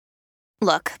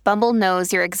Look, Bumble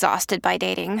knows you're exhausted by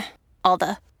dating. All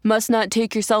the, must not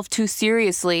take yourself too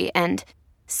seriously, and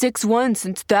 6'1"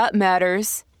 since that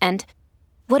matters. And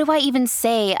what do I even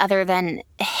say other than,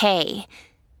 hey?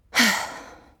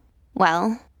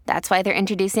 Well, that's why they're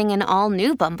introducing an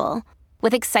all-new Bumble,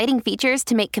 with exciting features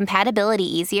to make compatibility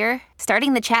easier,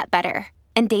 starting the chat better,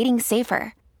 and dating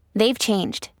safer. They've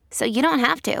changed, so you don't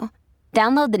have to.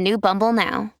 Download the new Bumble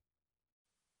now.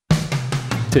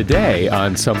 Today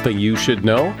on Something You Should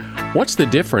Know, what's the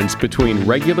difference between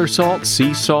regular salt,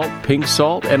 sea salt, pink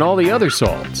salt, and all the other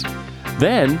salts?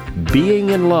 Then, being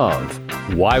in love,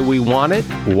 why we want it,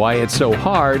 why it's so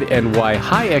hard, and why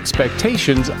high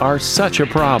expectations are such a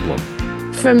problem.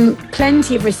 From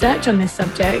plenty of research on this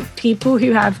subject, people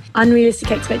who have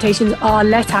unrealistic expectations are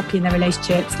less happy in their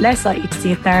relationships, less likely to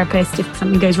see a therapist if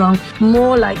something goes wrong,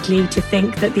 more likely to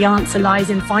think that the answer lies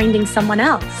in finding someone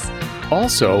else.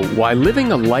 Also, why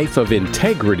living a life of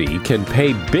integrity can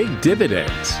pay big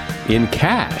dividends in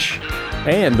cash.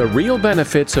 And the real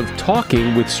benefits of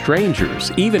talking with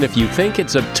strangers, even if you think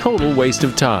it's a total waste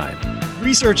of time.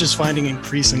 Research is finding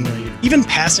increasingly, even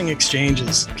passing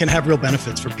exchanges can have real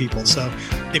benefits for people. So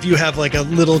if you have like a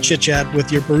little chit chat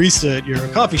with your barista at your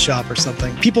coffee shop or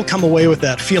something, people come away with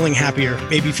that feeling happier,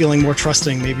 maybe feeling more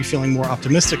trusting, maybe feeling more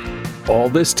optimistic. All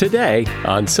this today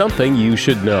on Something You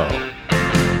Should Know.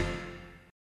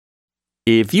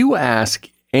 If you ask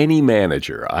any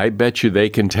manager, I bet you they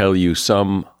can tell you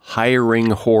some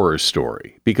hiring horror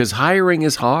story, because hiring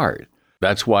is hard.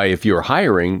 That's why if you're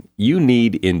hiring, you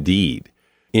need Indeed.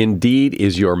 Indeed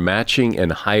is your matching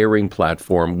and hiring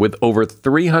platform with over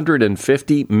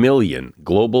 350 million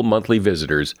global monthly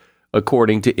visitors,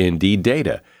 according to Indeed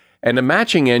data, and a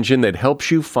matching engine that helps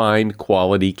you find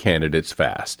quality candidates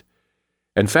fast.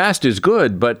 And fast is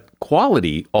good, but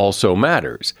quality also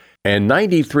matters. And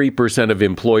 93% of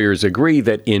employers agree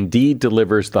that Indeed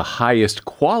delivers the highest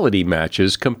quality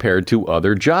matches compared to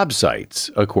other job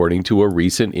sites, according to a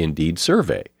recent Indeed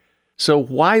survey. So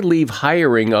why leave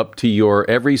hiring up to your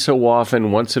every so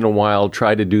often, once in a while,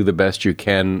 try to do the best you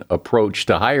can approach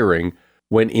to hiring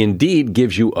when Indeed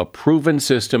gives you a proven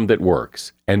system that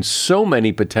works and so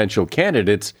many potential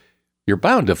candidates, you're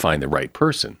bound to find the right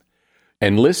person.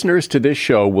 And listeners to this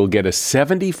show will get a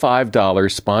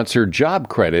 $75 sponsored job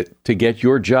credit to get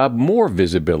your job more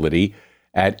visibility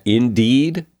at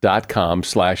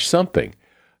Indeed.com/something.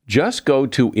 Just go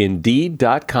to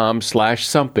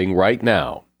Indeed.com/something right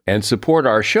now and support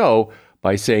our show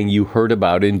by saying you heard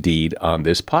about Indeed on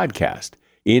this podcast.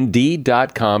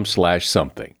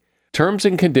 Indeed.com/something. Terms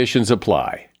and conditions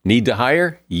apply. Need to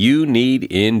hire? You need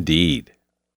Indeed.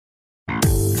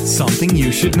 Something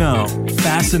you should know.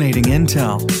 Fascinating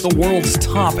intel, the world's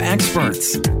top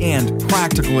experts, and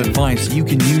practical advice you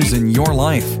can use in your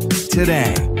life.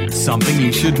 Today, Something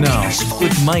You Should Know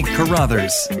with Mike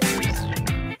Carruthers.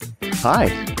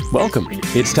 Hi, welcome.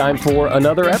 It's time for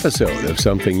another episode of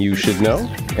Something You Should Know,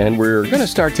 and we're going to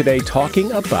start today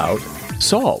talking about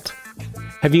salt.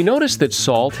 Have you noticed that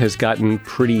salt has gotten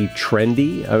pretty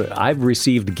trendy? I've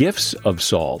received gifts of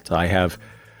salt. I have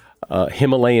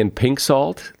Himalayan pink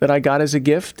salt that I got as a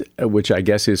gift, which I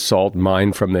guess is salt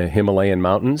mined from the Himalayan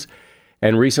mountains,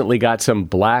 and recently got some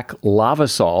black lava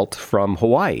salt from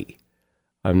Hawaii.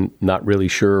 I'm not really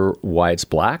sure why it's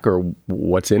black or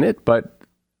what's in it, but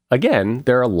again,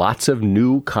 there are lots of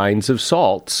new kinds of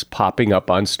salts popping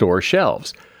up on store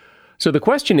shelves. So the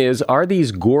question is, are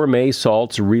these gourmet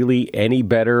salts really any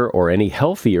better or any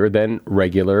healthier than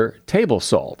regular table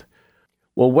salt?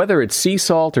 Well, whether it's sea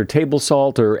salt or table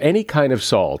salt or any kind of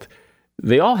salt,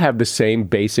 they all have the same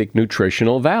basic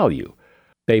nutritional value.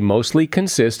 They mostly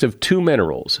consist of two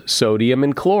minerals, sodium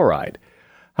and chloride.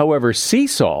 However, sea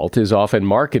salt is often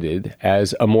marketed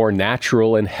as a more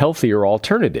natural and healthier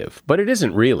alternative, but it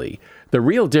isn't really. The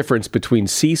real difference between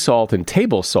sea salt and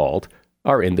table salt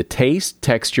are in the taste,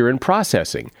 texture, and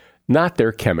processing, not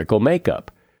their chemical makeup.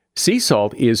 Sea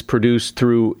salt is produced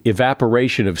through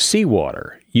evaporation of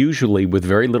seawater, usually with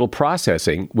very little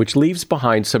processing, which leaves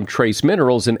behind some trace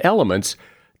minerals and elements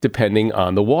depending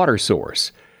on the water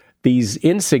source. These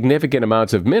insignificant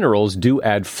amounts of minerals do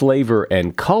add flavor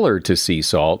and color to sea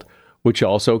salt, which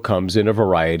also comes in a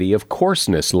variety of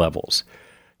coarseness levels.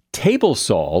 Table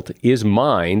salt is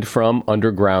mined from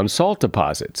underground salt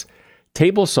deposits.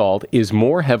 Table salt is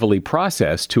more heavily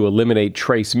processed to eliminate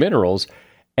trace minerals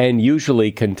and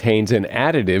usually contains an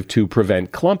additive to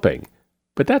prevent clumping.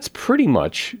 But that's pretty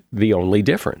much the only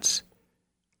difference.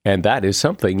 And that is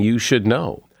something you should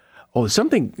know. Oh,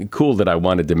 something cool that I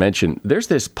wanted to mention. There's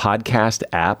this podcast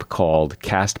app called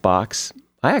Castbox.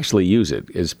 I actually use it.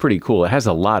 It's pretty cool. It has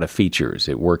a lot of features.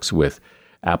 It works with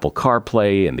Apple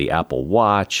CarPlay and the Apple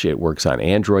Watch. It works on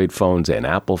Android phones and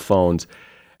Apple phones.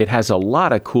 It has a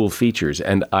lot of cool features,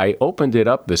 and I opened it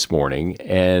up this morning,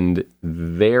 and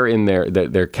there in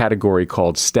their category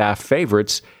called Staff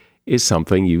Favorites is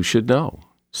something you should know.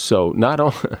 So not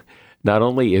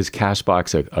only is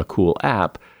Castbox a cool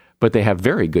app, but they have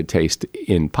very good taste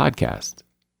in podcasts.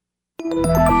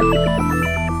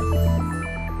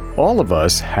 All of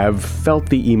us have felt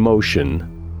the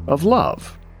emotion of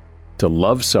love. To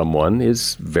love someone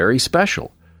is very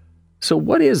special. So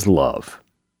what is love?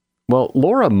 Well,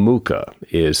 Laura Mucha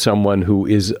is someone who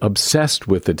is obsessed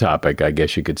with the topic, I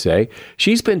guess you could say.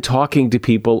 She's been talking to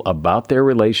people about their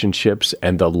relationships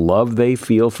and the love they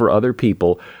feel for other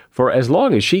people for as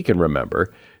long as she can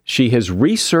remember. She has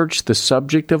researched the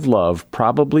subject of love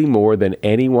probably more than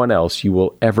anyone else you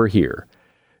will ever hear.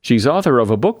 She's author of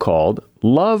a book called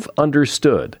Love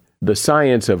Understood: The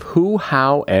Science of Who,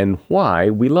 How, and Why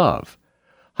We Love.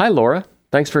 Hi, Laura.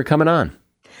 Thanks for coming on.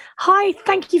 Hi,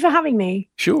 thank you for having me.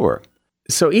 Sure.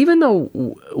 So even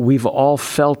though we've all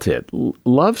felt it,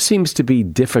 love seems to be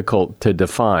difficult to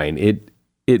define.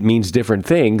 It means different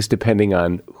things depending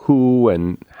on who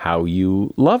and how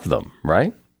you love them,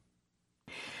 right?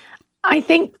 I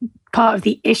think part of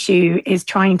the issue is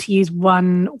trying to use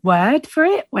one word for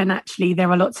it when actually there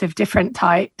are lots of different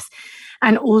types.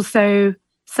 And also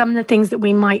some of the things that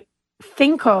we might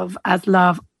think of as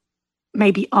love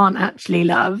maybe aren't actually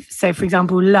love. So for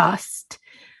example, lust.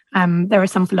 There are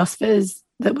some philosophers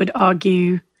that would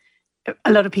argue,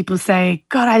 a lot of people say,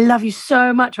 God, I love you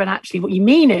so much, when actually what you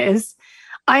mean is,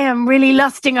 I am really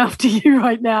lusting after you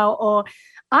right now, or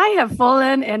I have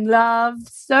fallen in love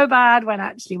so bad, when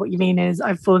actually what you mean is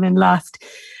I've fallen in lust.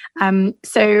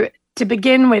 So to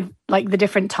begin with, like the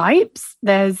different types,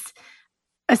 there's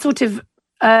a sort of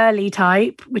early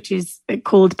type, which is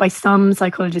called by some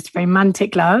psychologists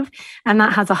romantic love, and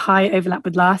that has a high overlap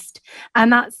with lust.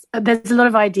 And there's a lot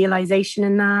of idealization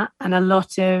in that, and a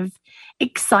lot of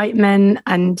excitement,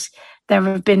 and there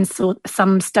have been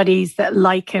some studies that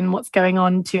liken what's going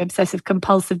on to obsessive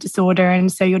compulsive disorder,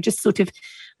 and so you're just sort of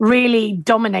really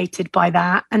dominated by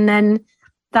that, and then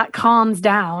that calms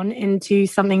down into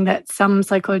something that some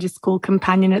psychologists call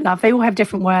companionate love. They all have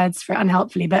different words for it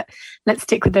unhelpfully, but let's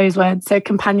stick with those words. So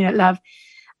companionate love.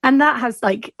 And that has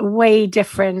like way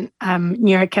different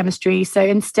neurochemistry. So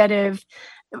instead of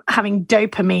having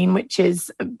dopamine, which is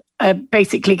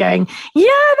basically going, yeah,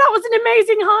 that was an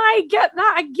amazing high, get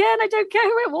that again, I don't care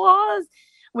who it was.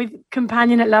 With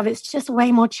companionate love, it's just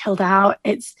way more chilled out.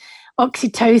 It's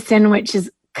oxytocin, which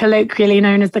is colloquially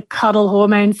known as the cuddle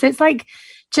hormone. So it's like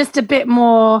just a bit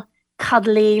more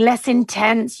cuddly, less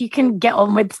intense. You can get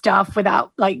on with stuff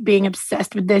without like being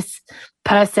obsessed with this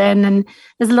person. And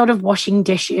there's a lot of washing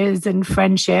dishes and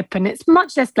friendship, and it's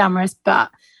much less glamorous,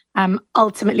 but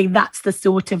ultimately that's the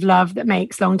sort of love that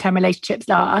makes long-term relationships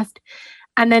last.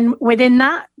 And then within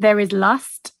that, there is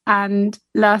lust, and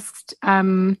lust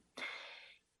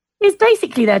is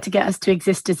basically there to get us to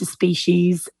exist as a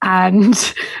species. And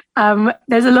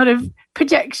there's a lot of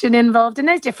projection involved, and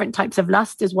there's different types of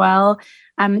lust as well.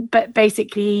 But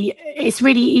basically, it's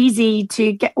really easy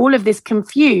to get all of this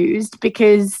confused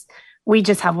because we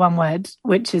just have one word,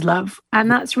 which is love. And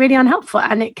that's really unhelpful.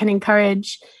 And it can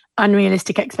encourage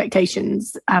unrealistic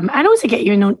expectations, and also get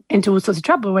you into all sorts of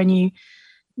trouble when you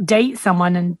date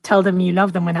someone and tell them you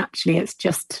love them when actually it's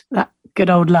just that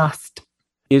good old lust.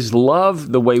 Is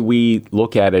love, the way we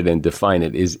look at it and define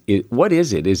it, what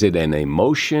is it? Is it an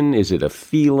emotion? Is it a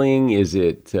feeling? Is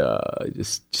it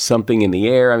just something in the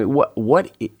air? I mean,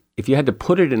 what if you had to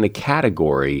put it in a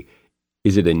category?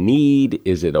 Is it a need?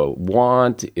 Is it a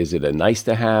want? Is it a nice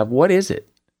to have? What is it?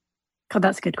 God,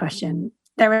 that's a good question.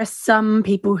 There are some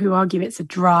people who argue it's a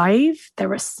drive.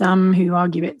 There are some who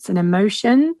argue it's an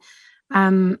emotion.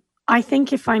 I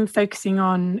think if I'm focusing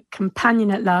on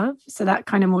companionate love, so that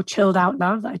kind of more chilled out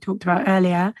love that I talked about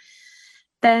earlier,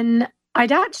 then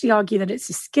I'd actually argue that it's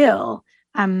a skill,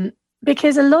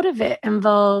 because a lot of it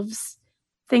involves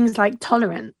things like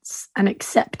tolerance and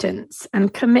acceptance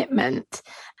and commitment.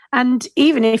 And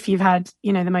even if you've had,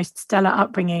 the most stellar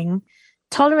upbringing,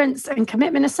 tolerance and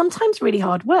commitment are sometimes really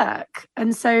hard work.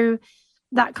 And so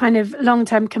that kind of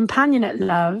long-term companionate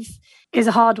love is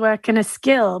hard work and a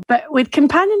skill. But with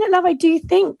companionate love, I do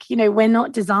think, we're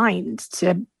not designed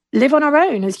to live on our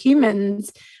own as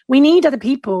humans. We need other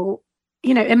people,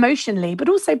 emotionally, but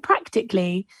also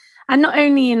practically. And not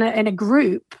only in a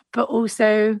group, but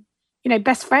also,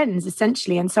 best friends,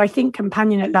 essentially. And so I think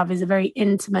companionate love is a very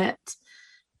intimate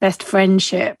best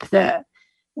friendship that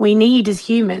we need as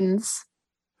humans.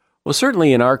 Well,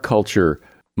 certainly in our culture,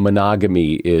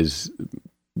 monogamy is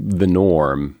the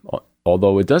norm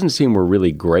although it doesn't seem we're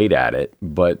really great at it,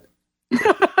 but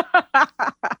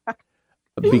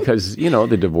because,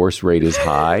 the divorce rate is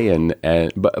high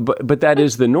but that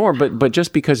is the norm. But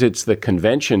just because it's the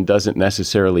convention doesn't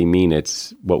necessarily mean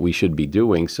it's what we should be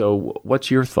doing. So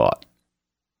what's your thought?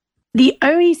 The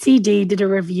OECD did a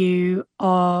review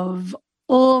of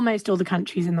almost all the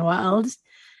countries in the world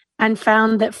and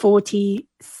found that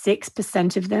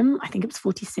 46% of them, I think it was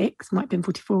 46, might have been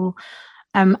 44,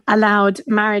 allowed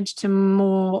marriage to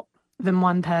more than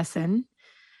one person.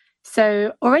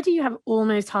 So already you have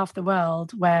almost half the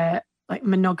world where like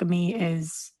monogamy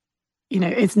is,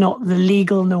 it's not the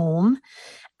legal norm.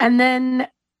 And then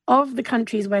of the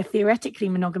countries where theoretically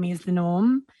monogamy is the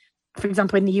norm, for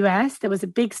example, in the US, there was a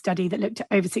big study that looked at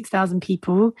over 6,000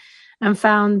 people and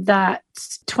found that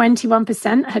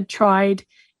 21% had tried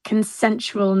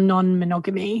consensual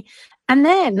non-monogamy. And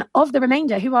then of the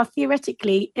remainder who are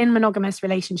theoretically in monogamous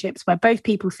relationships where both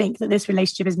people think that this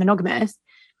relationship is monogamous,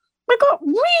 we've got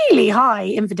really high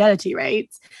infidelity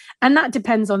rates. And that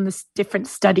depends on the different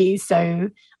studies. So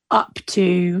up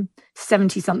to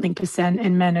 70-something%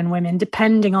 in men and women,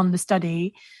 depending on the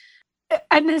study.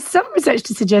 And there's some research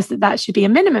to suggest that that should be a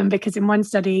minimum, because in one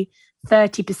study,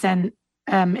 30%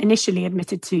 initially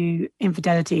admitted to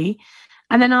infidelity.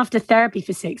 And then after therapy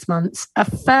for 6 months, a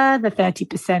further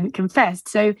 30% confessed.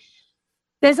 So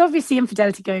there's obviously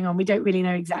infidelity going on. We don't really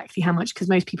know exactly how much because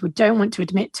most people don't want to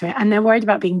admit to it and they're worried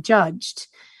about being judged.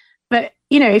 But,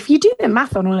 if you do the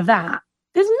math on all of that,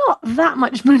 there's not that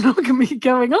much monogamy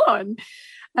going on.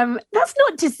 That's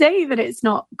not to say that it's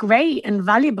not great and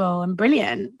valuable and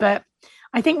brilliant, but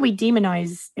I think we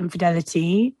demonize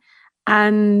infidelity.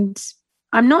 And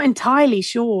I'm not entirely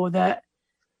sure that,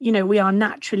 we are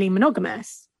naturally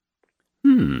monogamous.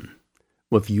 Well,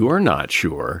 if you're not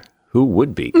sure, who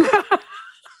would be?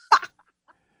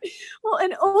 Well,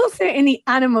 and also in the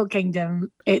animal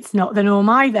kingdom, it's not the norm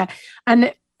either.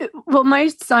 And what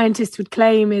most scientists would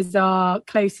claim is our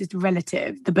closest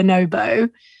relative, the bonobo.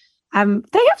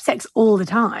 They have sex all the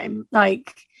time,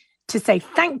 like to say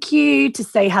thank you, to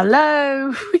say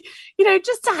hello,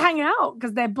 just to hang out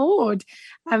because they're bored.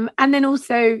 And then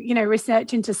also,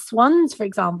 research into swans, for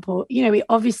example.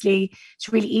 Obviously, it's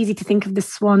really easy to think of the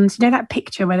swans, that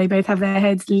picture where they both have their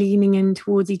heads leaning in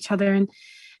towards each other and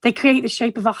they create the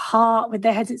shape of a heart with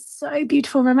their heads. It's so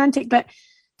beautiful, romantic. But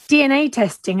DNA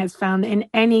testing has found that in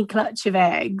any clutch of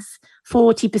eggs,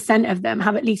 40% of them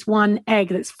have at least one egg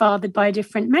that's fathered by a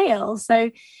different male. So,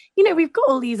 we've got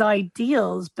all these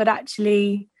ideals, but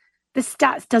actually the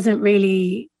stats doesn't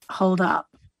really hold up.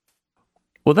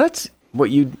 Well, that's what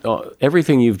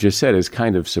everything you've just said is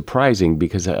kind of surprising,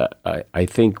 because I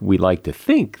think we like to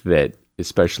think that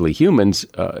especially humans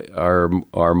are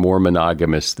more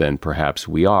monogamous than perhaps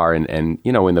we are. And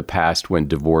in the past, when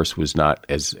divorce was not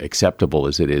as acceptable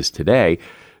as it is today,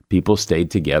 people stayed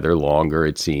together longer,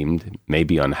 it seemed,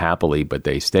 maybe unhappily, but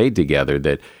they stayed together,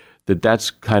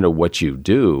 that's kind of what you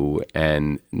do.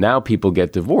 And now people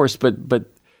get divorced, but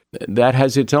that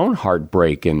has its own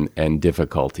heartbreak and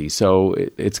difficulty. So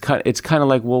it's kind of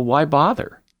like, well, why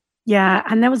bother? Yeah,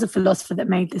 and there was a philosopher that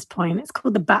made this point. It's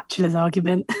called the bachelor's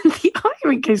argument. The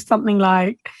argument goes something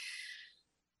like,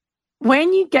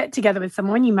 when you get together with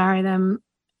someone, when you marry them,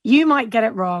 you might get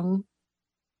it wrong,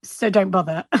 so don't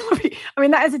bother. I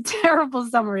mean, that is a terrible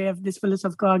summary of this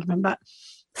philosophical argument, but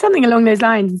something along those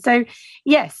lines. And so,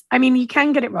 yes, I mean, you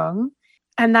can get it wrong,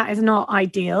 and that is not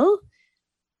ideal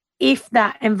if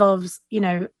that involves,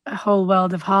 a whole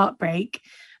world of heartbreak.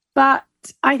 But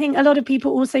I think a lot of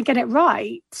people also get it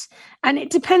right. And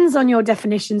it depends on your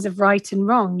definitions of right and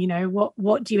wrong.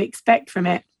 What do you expect from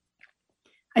it?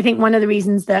 I think one of the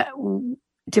reasons that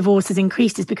divorce has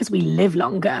increased is because we live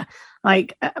longer.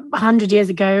 Like 100 years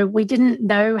ago, we didn't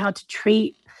know how to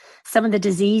treat some of the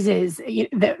diseases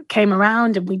that came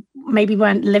around, and we maybe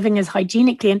weren't living as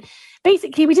hygienically. And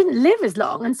basically, we didn't live as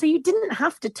long. And so you didn't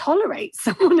have to tolerate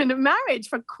someone in a marriage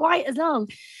for quite as long.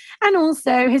 And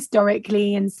also,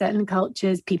 historically, in certain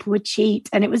cultures, people would cheat,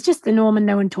 and it was just the norm and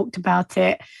no one talked about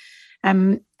it.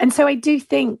 And so I do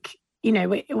think,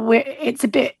 it's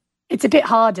a bit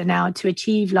harder now to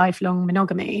achieve lifelong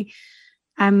monogamy.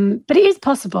 But it is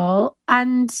possible.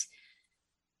 And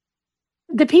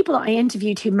the people that I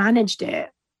interviewed who managed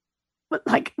it,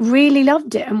 really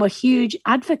loved it and were huge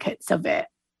advocates of it.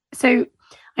 So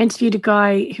I interviewed a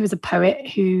guy who was a poet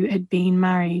who had been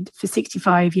married for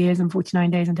 65 years and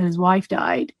 49 days until his wife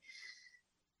died.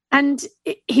 And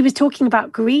he was talking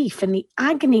about grief and the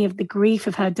agony of the grief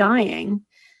of her dying.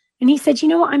 And he said,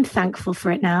 I'm thankful for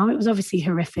it now. It was obviously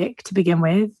horrific to begin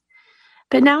with.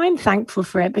 But now I'm thankful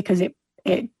for it because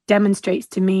it demonstrates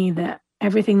to me that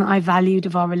everything that I valued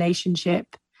of our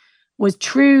relationship was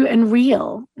true and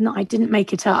real, and that I didn't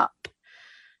make it up.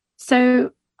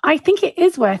 So I think it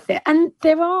is worth it. And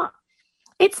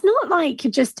it's not like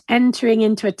you're just entering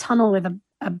into a tunnel with a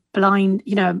blind,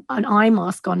 an eye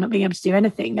mask on, not being able to do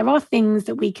anything. There are things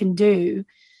that we can do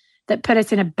that put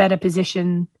us in a better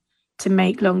position to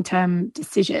make long-term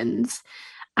decisions.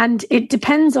 And it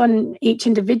depends on each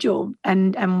individual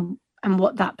and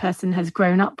what that person has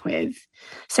grown up with.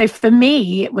 So for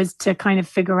me, it was to kind of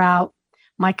figure out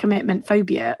my commitment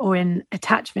phobia, or in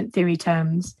attachment theory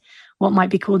terms, what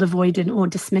might be called avoidant or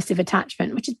dismissive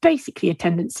attachment, which is basically a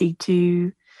tendency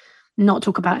to not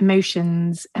talk about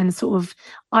emotions and sort of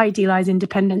idealize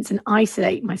independence and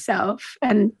isolate myself.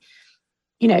 And,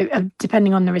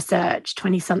 depending on the research,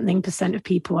 20-something% of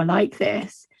people are like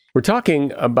this. We're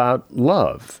talking about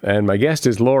love, and my guest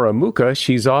is Laura Mucha.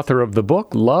 She's author of the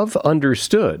book, Love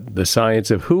Understood, The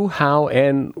Science of Who, How,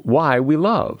 and Why We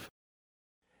Love.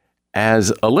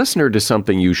 As a listener to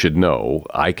Something You Should Know,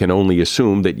 I can only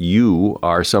assume that you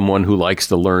are someone who likes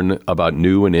to learn about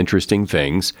new and interesting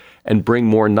things and bring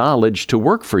more knowledge to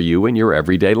work for you in your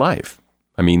everyday life.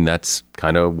 I mean, that's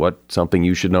kind of what Something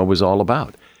You Should Know is all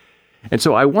about. And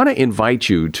so I want to invite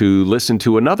you to listen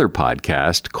to another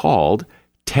podcast called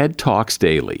TED Talks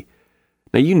Daily.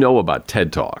 Now, you know about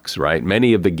TED Talks, right?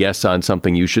 Many of the guests on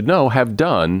Something You Should Know have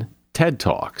done TED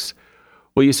Talks.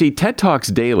 Well, you see, TED Talks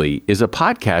Daily is a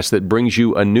podcast that brings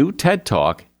you a new TED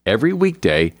Talk every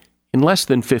weekday in less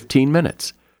than 15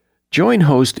 minutes. Join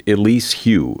host Elise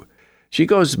Hu. She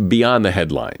goes beyond the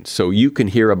headlines, so you can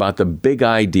hear about the big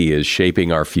ideas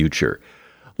shaping our future.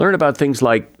 Learn about things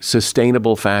like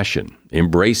sustainable fashion,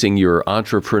 embracing your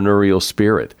entrepreneurial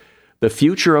spirit, the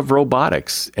future of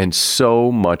robotics, and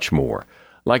so much more.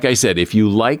 Like I said, if you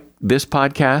like this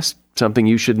podcast, Something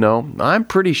You Should Know, I'm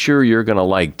pretty sure you're going to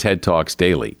like TED Talks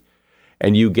Daily.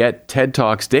 And you get TED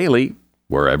Talks Daily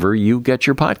wherever you get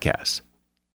your podcasts.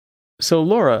 So,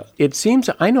 Laura, it seems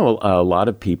I know a lot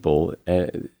of people,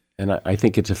 and I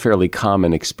think it's a fairly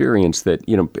common experience that,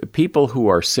 people who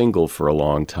are single for a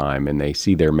long time and they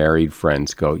see their married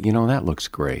friends go, that looks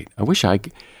great. I wish I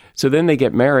could. So then they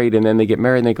get married, and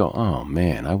they go, oh,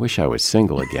 man, I wish I was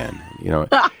single again.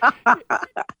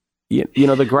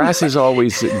 The grass is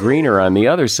always greener on the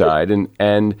other side.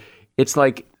 And it's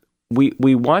like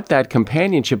we want that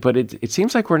companionship, but it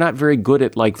seems like we're not very good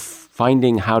at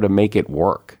finding how to make it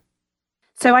work.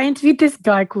 So I interviewed this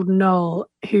guy called Noel,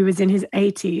 who was in his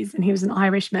 80s, and he was an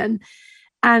Irishman.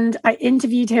 And I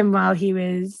interviewed him while he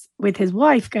was with his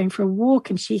wife going for a walk,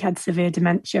 and she had severe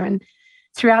dementia. And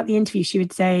throughout the interview, she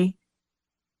would say,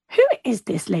 who is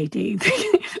this lady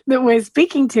that we're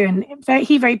speaking to? And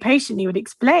he very patiently would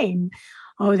explain,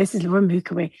 oh, this is Laura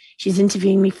Mucha. She's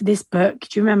interviewing me for this book.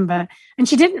 Do you remember? And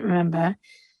she didn't remember.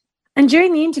 And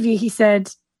during the interview, he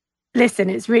said, listen,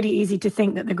 it's really easy to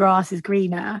think that the grass is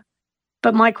greener.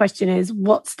 But my question is,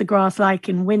 what's the grass like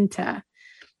in winter?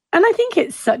 And I think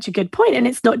it's such a good point. And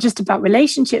it's not just about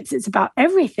relationships, it's about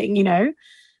everything,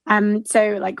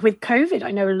 So with COVID, I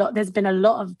know there's been a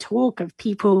lot of talk of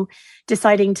people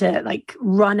deciding to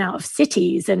run out of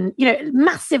cities and,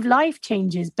 massive life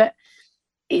changes. But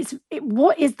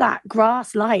what is that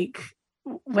grass like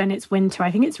when it's winter? I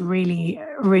think it's really,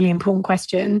 really important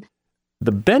question.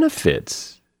 The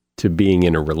benefits to being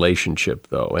in a relationship,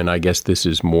 though, and I guess this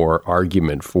is more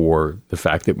argument for the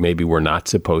fact that maybe we're not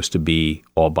supposed to be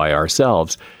all by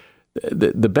ourselves.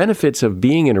 The benefits of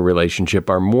being in a relationship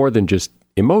are more than just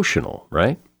emotional,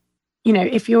 right?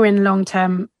 If you're in a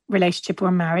long-term relationship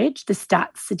or marriage, the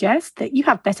stats suggest that you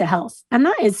have better health. And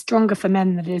that is stronger for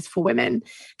men than it is for women.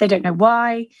 They don't know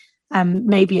why.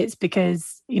 Maybe it's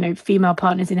because, female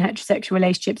partners in heterosexual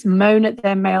relationships moan at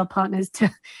their male partners to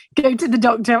go to the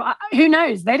doctor. Who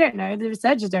knows? They don't know. The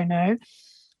researchers don't know.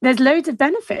 There's loads of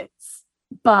benefits,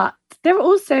 but there are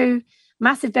also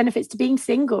massive benefits to being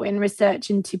single. In research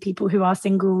into people who are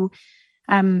single,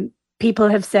 people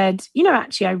have said,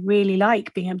 actually, I really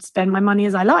like being able to spend my money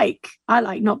as I like. I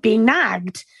like not being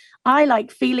nagged. I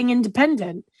like feeling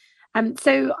independent.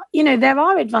 So, there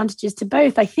are advantages to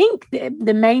both. I think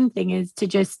the main thing is to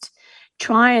just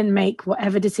try and make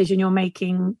whatever decision you're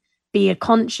making be a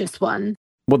conscious one.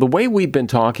 Well, the way we've been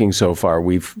talking so far,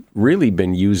 we've really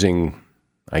been using,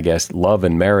 I guess, love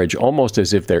and marriage almost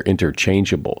as if they're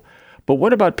interchangeable. But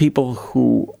what about people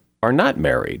who are not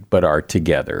married but are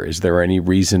together? Is there any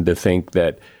reason to think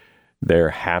that they're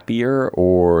happier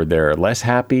or they're less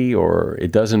happy or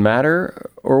it doesn't matter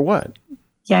or what?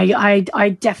 Yeah, I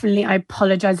definitely, I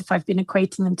apologize if I've been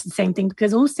equating them to the same thing,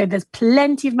 because also there's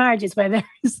plenty of marriages where there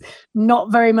is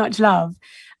not very much love,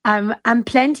 and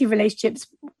plenty of relationships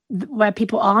where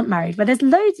people aren't married, where there's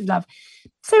loads of love.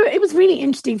 So it was really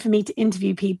interesting for me to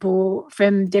interview people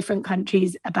from different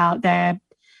countries about their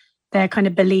kind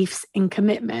of beliefs in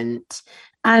commitment.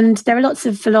 And there are lots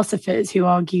of philosophers who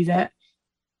argue that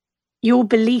your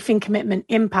belief in commitment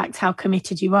impacts how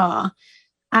committed you are.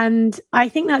 And I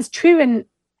think that's true. And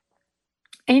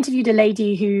I interviewed a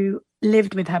lady who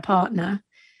lived with her partner,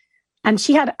 and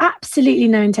she had absolutely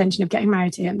no intention of getting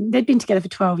married to him. They'd been together for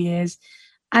 12 years.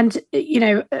 And,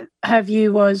 her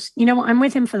view was, you know what, I'm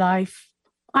with him for life.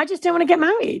 I just don't want to get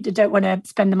married. I don't want to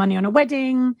spend the money on a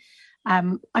wedding.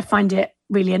 I find it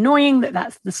really annoying that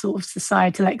that's the sort of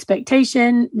societal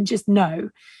expectation. Just no.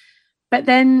 But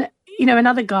then,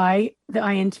 another guy that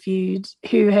I interviewed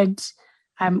who had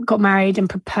got married and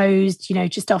proposed,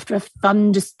 just after a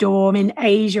thunderstorm in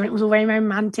Asia, and it was all very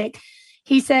romantic.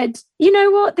 He said, you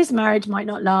know what, this marriage might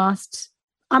not last.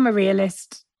 I'm a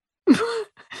realist.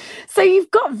 So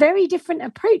you've got very different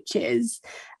approaches.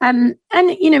 And,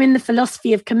 in the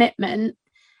philosophy of commitment,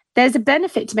 there's a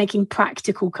benefit to making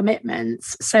practical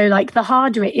commitments. So like the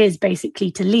harder it is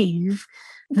basically to leave,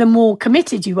 the more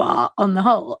committed you are on the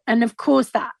whole. And of course,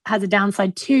 that has a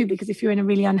downside too, because if you're in a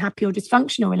really unhappy or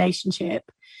dysfunctional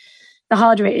relationship, the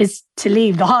harder it is to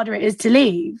leave,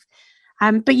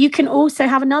 But you can also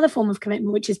have another form of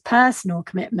commitment, which is personal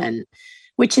commitment,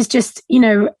 which is just,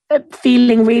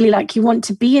 feeling really like you want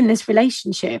to be in this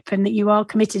relationship and that you are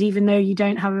committed, even though you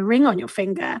don't have a ring on your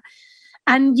finger.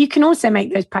 And you can also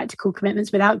make those practical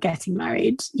commitments without getting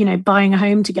married, buying a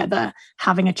home together,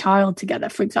 having a child together,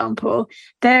 for example.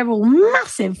 They're all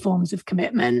massive forms of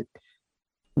commitment.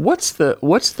 What's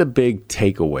the big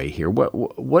takeaway here?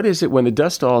 What is it when the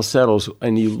dust all settles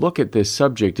and you look at this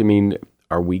subject? I mean,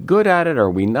 are we good at it? Are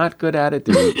we not good at it?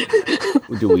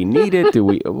 Do we need it?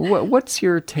 What's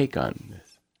your take on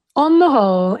this? On the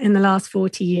whole, in the last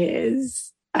 40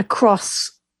 years,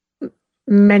 across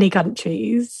many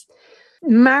countries,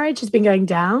 marriage has been going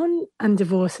down and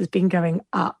divorce has been going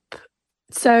up.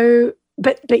 So,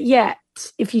 but yet,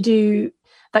 if you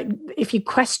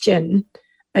question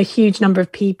a huge number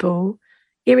of people,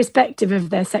 irrespective of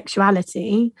their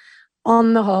sexuality,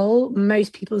 on the whole,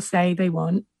 most people say they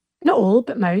want, not all,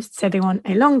 but most say they want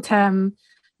a long-term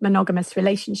monogamous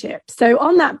relationship. So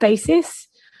on that basis,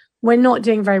 we're not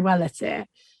doing very well at it.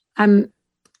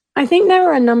 I think there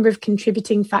are a number of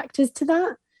contributing factors to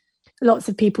that. Lots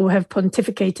of people have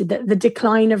pontificated that the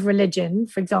decline of religion,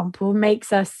 for example,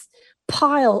 makes us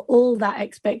pile all that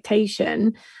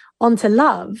expectation onto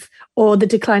love, or the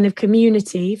decline of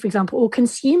community, for example, or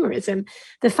consumerism.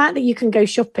 The fact that you can go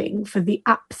shopping for the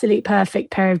absolute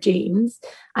perfect pair of jeans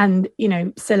and,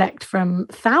 select from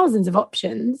thousands of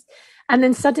options, and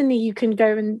then suddenly you can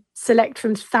go and select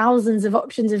from thousands of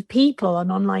options of people on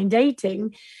online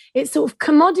dating, it sort of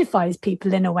commodifies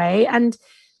people in a way. And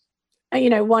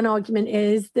one argument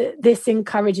is that this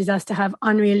encourages us to have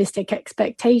unrealistic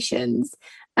expectations.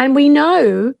 And we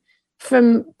know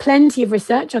from plenty of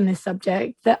research on this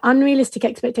subject that unrealistic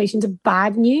expectations are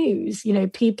bad news.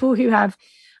 People who have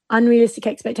unrealistic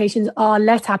expectations are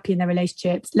less happy in their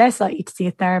relationships, less likely to see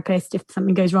a therapist if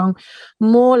something goes wrong,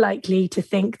 more likely to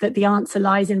think that the answer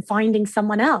lies in finding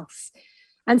someone else.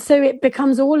 And so it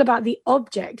becomes all about the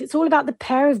object. It's all about the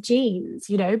pair of jeans,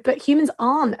 but humans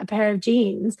aren't a pair of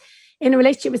jeans. In a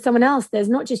relationship with someone else, there's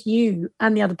not just you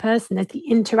and the other person, there's the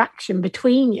interaction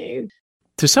between you.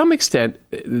 To some extent,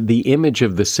 the image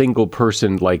of the single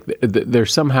person, like they're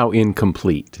somehow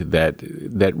incomplete, that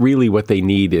really what they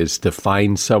need is to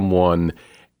find someone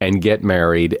and get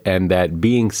married, and that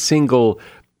being single,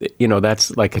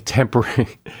 that's like a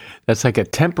temporary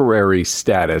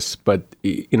status. But,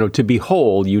 to be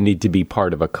whole, you need to be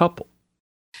part of a couple.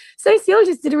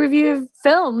 Sociologists did a review of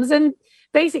films and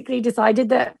basically decided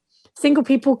that single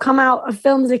people come out of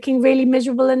films looking really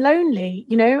miserable and lonely,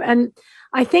 and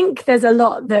I think there's a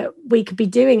lot that we could be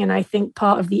doing. And I think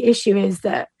part of the issue is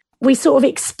that we sort of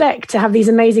expect to have these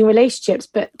amazing relationships,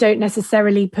 but don't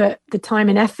necessarily put the time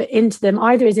and effort into them,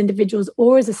 either as individuals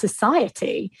or as a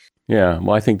society. Yeah,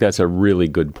 well, I think that's a really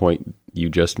good point you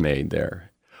just made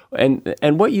there. And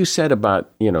what you said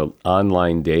about,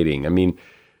 online dating, I mean,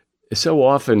 so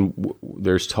often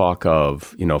there's talk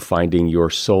of, finding your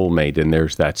soulmate, and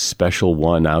there's that special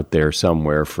one out there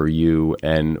somewhere for you.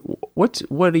 And what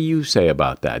do you say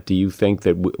about that? Do you think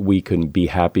that we can be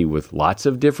happy with lots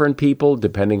of different people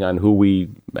depending on who we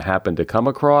happen to come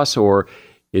across, or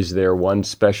is there one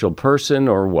special person,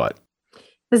 or what?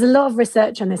 There's a lot of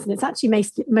research on this, and it's actually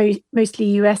mostly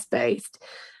US based,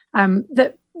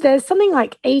 that there's something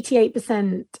like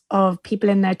 88% of people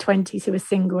in their 20s who were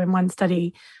single in one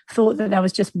study thought that there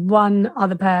was just one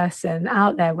other person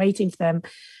out there waiting for them.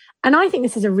 And I think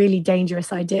this is a really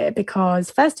dangerous idea because,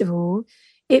 first of all,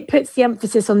 it puts the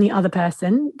emphasis on the other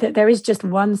person, that there is just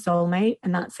one soulmate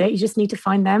and that's it. You just need to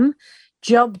find them.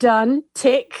 Job done,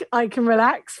 tick, I can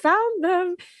relax, found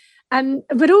them.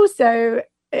 But also,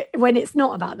 when it's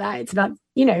not about that, it's about,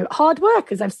 hard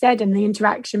work, as I've said, and the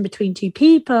interaction between two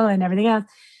people and everything else.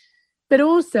 But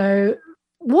also,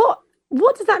 what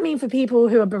does that mean for people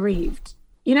who are bereaved?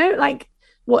 Like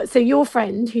what? So your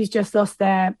friend who's just lost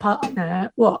their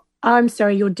partner, what? I'm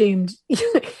sorry, you're doomed.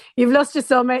 You've lost your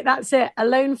soulmate. That's it.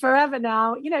 Alone forever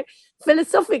now.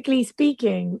 Philosophically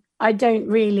speaking, I don't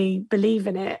really believe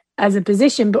in it as a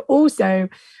position, but also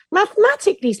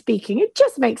mathematically speaking, it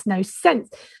just makes no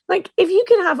sense. Like, if you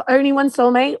can have only one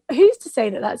soulmate, who's to say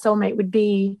that soulmate would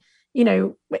be,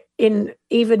 in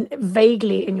even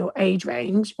vaguely in your age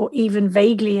range or even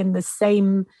vaguely in the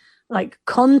same like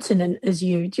continent as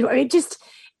you? Do you know,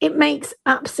 it makes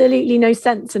absolutely no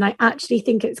sense. And I actually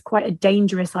think it's quite a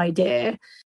dangerous idea.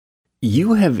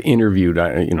 You have interviewed,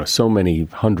 so many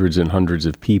hundreds and hundreds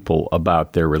of people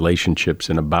about their relationships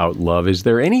and about love. Is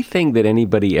there anything that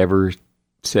anybody ever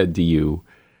said to you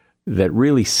that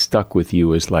really stuck with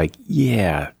you as like,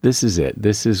 yeah, this is it.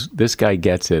 This guy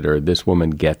gets it, or this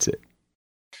woman gets it?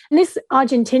 And this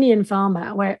Argentinian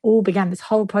farmer, where it all began, this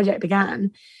whole project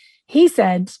began, he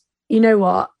said, you know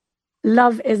what?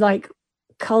 Love is like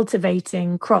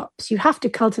cultivating crops. You have to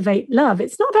cultivate love.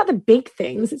 It's not about the big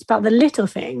things, it's about the little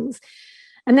things.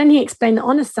 And then he explained that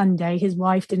on a Sunday, his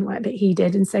wife didn't work, but he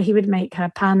did. And so he would make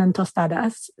her pan and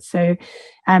tostadas. So,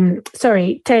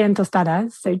 té and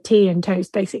tostadas. So tea and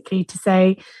toast, basically, to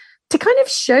kind of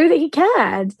show that he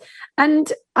cared.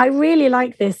 And I really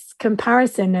like this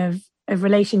comparison of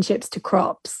relationships to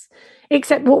crops,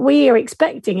 except what we are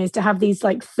expecting is to have these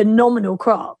like phenomenal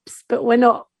crops, but we're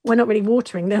not really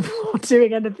watering them or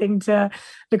doing anything to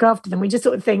look after them. We just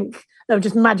sort of think they'll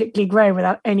just magically grow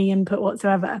without any input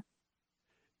whatsoever.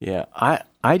 Yeah,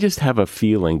 I just have a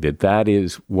feeling that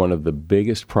is one of the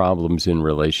biggest problems in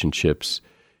relationships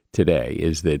today,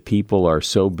 is that people are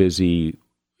so busy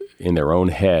in their own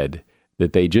head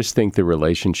that they just think the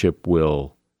relationship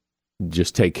will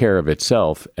just take care of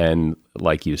itself. And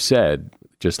like you said,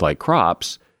 just like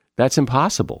crops, that's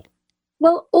impossible.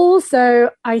 Well,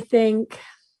 also, I think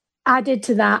added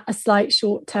to that a slight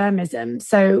short-termism.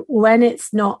 So when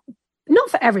it's not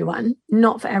for everyone,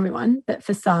 but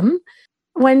for some,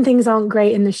 when things aren't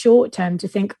great in the short term, to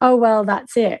think, oh, well,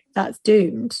 that's it, that's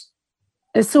doomed.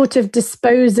 A sort of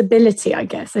disposability, I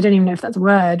guess. I don't even know if that's a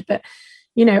word, but,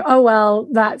 oh, well,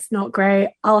 that's not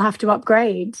great, I'll have to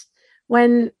upgrade.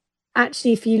 When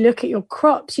actually, if you look at your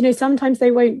crops, sometimes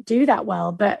they won't do that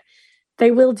well, but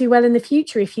they will do well in the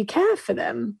future if you care for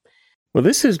them. Well,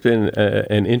 this has been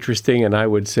an interesting and I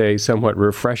would say somewhat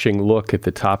refreshing look at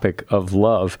the topic of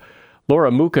love.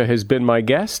 Laura Mucha has been my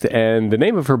guest, and the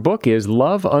name of her book is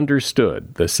Love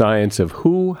Understood, The Science of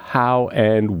Who, How,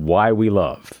 and Why We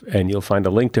Love. And you'll find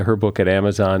a link to her book at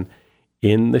Amazon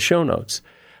in the show notes.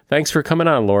 Thanks for coming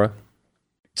on, Laura.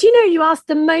 Do you know, you asked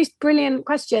the most brilliant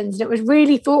questions, and it was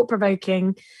really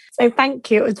thought-provoking. So thank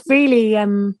you. It was really,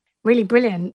 really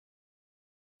brilliant.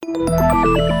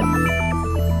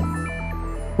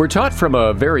 We're taught from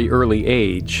a very early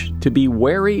age to be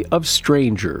wary of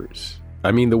strangers.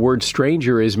 I mean, the word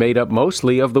stranger is made up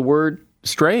mostly of the word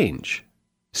strange.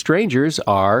 Strangers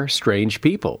are strange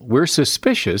people. We're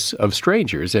suspicious of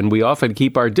strangers, and we often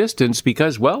keep our distance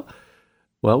because, well,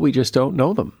 we just don't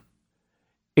know them.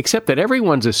 Except that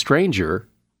everyone's a stranger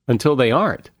until they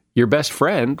aren't. Your best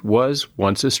friend was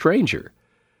once a stranger.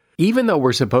 Even though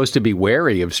we're supposed to be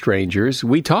wary of strangers,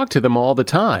 we talk to them all the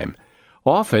time,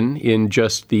 often in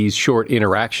just these short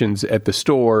interactions at the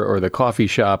store or the coffee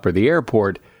shop or the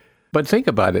airport. But think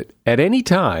about it. At any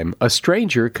time, a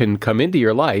stranger can come into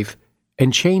your life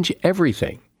and change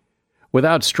everything.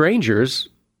 Without strangers,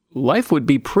 life would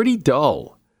be pretty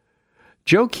dull.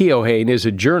 Joe Keohane is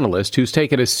a journalist who's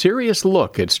taken a serious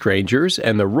look at strangers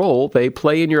and the role they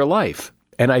play in your life.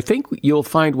 And I think you'll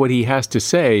find what he has to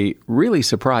say really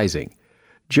surprising.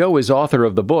 Joe is author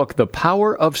of the book, The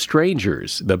Power of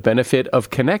Strangers, The Benefit of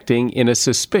Connecting in a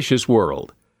Suspicious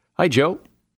World. Hi, Joe.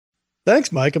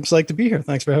 Thanks, Mike. I'm psyched to be here.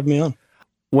 Thanks for having me on.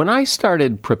 When I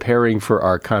started preparing for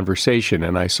our conversation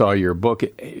and I saw your book,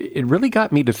 it really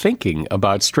got me to thinking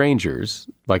about strangers,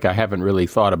 like I haven't really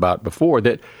thought about before,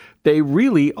 that they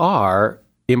really are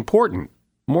important,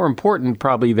 more important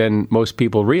probably than most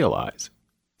people realize.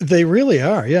 They really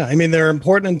are, yeah. I mean, they're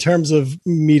important in terms of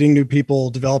meeting new people,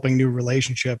 developing new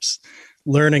relationships,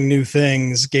 learning new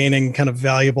things, gaining kind of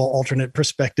valuable alternate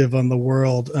perspective on the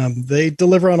world. They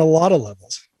deliver on a lot of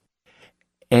levels.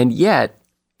 And yet,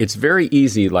 it's very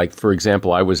easy. Like, for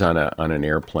example, I was on an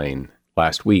airplane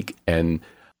last week, and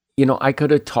I could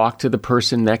have talked to the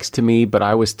person next to me, but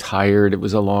I was tired. It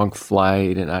was a long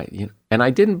flight, and I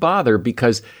didn't bother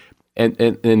because, and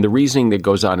the reasoning that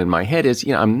goes on in my head is,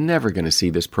 I'm never going to see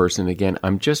this person again.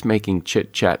 I'm just making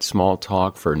chit chat, small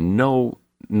talk for no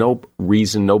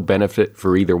reason, no benefit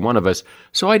for either one of us.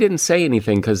 So I didn't say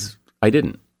anything because I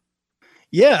didn't.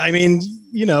 Yeah, I mean,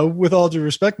 with all due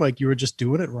respect, Mike, you were just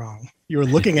doing it wrong. You were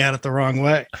looking at it the wrong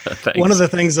way. One of the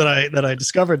things that I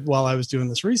discovered while I was doing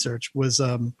this research was,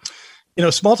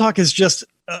 small talk is just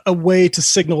a way to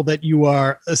signal that you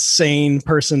are a sane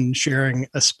person sharing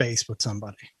a space with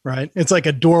somebody, right? It's like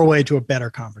a doorway to a better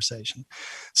conversation.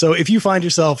 So if you find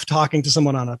yourself talking to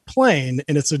someone on a plane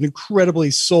and it's an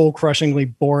incredibly soul-crushingly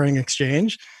boring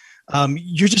exchange,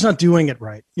 you're just not doing it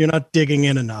right. You're not digging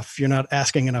in enough. You're not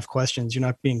asking enough questions. You're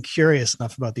not being curious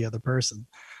enough about the other person.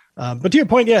 But to your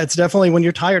point, yeah, it's definitely when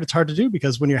you're tired, it's hard to do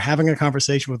because when you're having a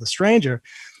conversation with a stranger,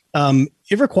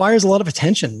 it requires a lot of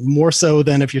attention, more so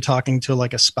than if you're talking to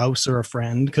like a spouse or a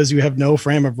friend, because you have no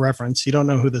frame of reference. You don't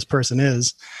know who this person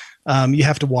is. You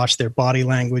have to watch their body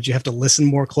language. You have to listen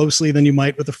more closely than you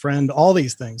might with a friend. All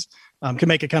these things can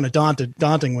make it kind of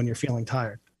daunting when you're feeling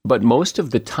tired. But most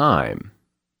of the time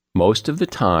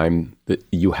that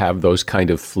you have those kind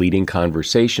of fleeting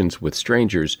conversations with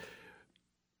strangers,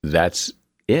 that's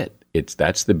it.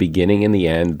 That's the beginning and the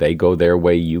end. They go their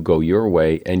way, you go your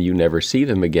way, and you never see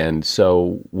them again.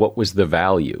 So what was the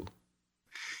value?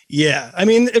 Yeah, I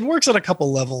mean, it works at a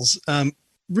couple levels.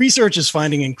 Research is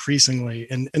finding increasingly,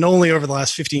 and only over the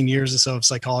last 15 years or so have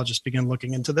psychologists begun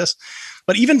looking into this,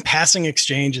 but even passing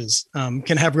exchanges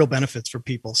can have real benefits for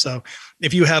people. So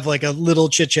if you have like a little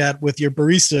chit chat with your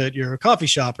barista at your coffee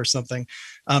shop or something,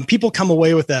 people come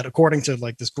away with that, according to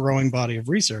like this growing body of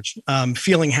research,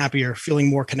 feeling happier, feeling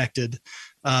more connected,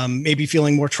 maybe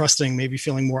feeling more trusting, maybe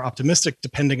feeling more optimistic,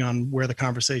 depending on where the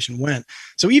conversation went.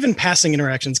 So even passing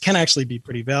interactions can actually be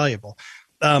pretty valuable.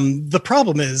 The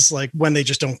problem is like when they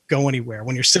just don't go anywhere,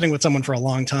 when you're sitting with someone for a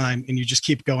long time and you just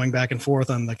keep going back and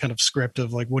forth on the kind of script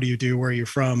of like, what do you do? Where are you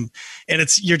from? And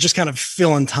you're just kind of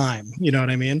filling time. You know what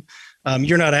I mean?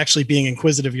 You're not actually being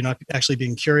inquisitive. You're not actually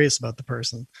being curious about the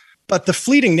person. But the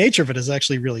fleeting nature of it is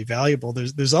actually really valuable.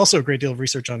 There's also a great deal of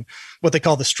research on what they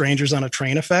call the strangers on a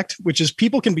train effect, which is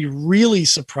people can be really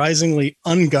surprisingly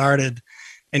unguarded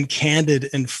and candid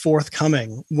and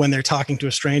forthcoming when they're talking to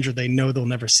a stranger they know they'll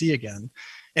never see again.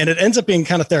 And it ends up being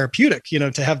kind of therapeutic,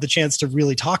 to have the chance to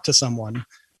really talk to someone,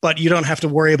 but you don't have to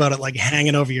worry about it like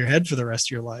hanging over your head for the rest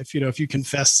of your life. If you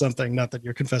confess something, not that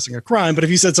you're confessing a crime, but if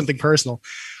you said something personal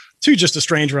to just a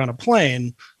stranger on a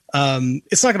plane,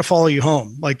 it's not going to follow you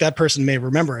home. Like that person may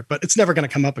remember it, but it's never going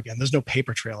to come up again. There's no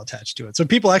paper trail attached to it. So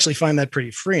people actually find that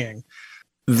pretty freeing.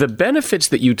 The benefits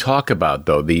that you talk about,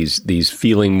 though, these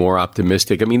feeling more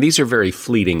optimistic, I mean, these are very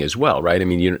fleeting as well, right? I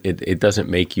mean, it doesn't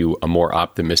make you a more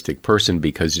optimistic person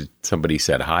because somebody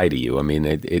said hi to you. I mean,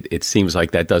 it seems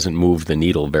like that doesn't move the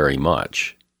needle very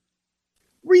much.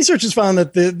 Research has found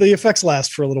that the effects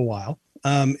last for a little while.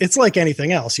 It's like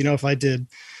anything else. If I did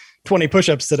 20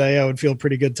 push-ups today, I would feel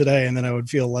pretty good today, and then I would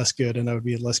feel less good, and I would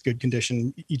be in less good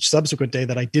condition each subsequent day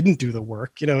that I didn't do the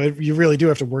work. You really do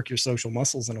have to work your social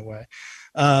muscles in a way.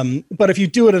 But if you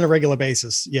do it on a regular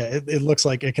basis, it looks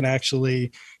like it can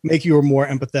actually make you a more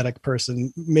empathetic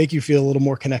person, make you feel a little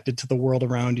more connected to the world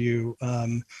around you,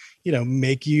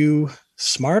 make you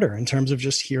smarter in terms of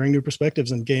just hearing new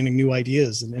perspectives and gaining new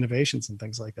ideas and innovations and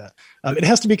things like that. It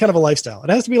has to be kind of a lifestyle. It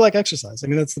has to be like exercise. I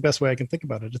mean, that's the best way I can think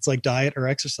about it. It's like diet or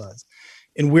exercise.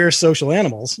 And we're social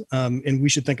animals, and we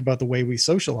should think about the way we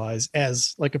socialize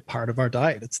as like a part of our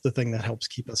diet. It's the thing that helps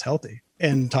keep us healthy.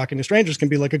 And talking to strangers can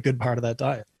be like a good part of that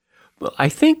diet. Well, I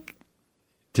think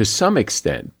to some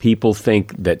extent, people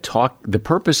think that the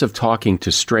purpose of talking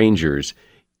to strangers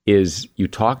is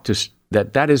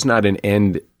that is not an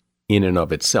end in and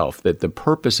of itself, that the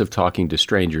purpose of talking to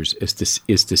strangers is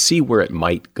to see where it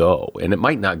might go. And it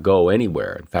might not go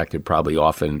anywhere. In fact, it probably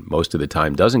often, most of the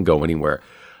time, doesn't go anywhere.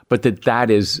 But that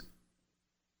is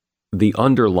the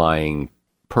underlying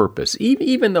purpose.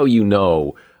 Even though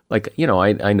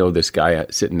I know this guy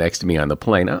sitting next to me on the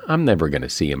plane, I'm never going to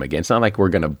see him again. It's not like we're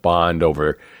going to bond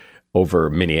over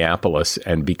Minneapolis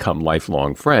and become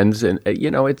lifelong friends. And,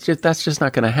 that's just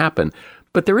not going to happen.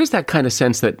 But there is that kind of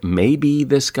sense that maybe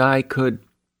this guy could,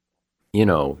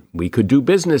 we could do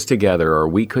business together, or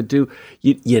we could do,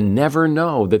 you never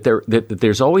know that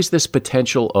there's always this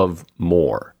potential of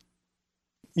more.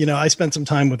 I spent some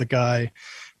time with a guy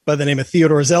by the name of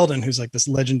Theodore Zeldin, who's like this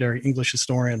legendary English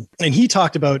historian. And he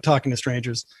talked about talking to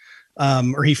strangers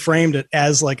or he framed it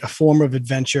as like a form of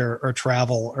adventure or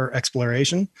travel or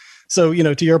exploration. So,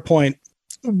 to your point,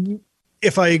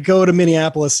 if I go to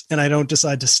Minneapolis and I don't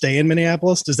decide to stay in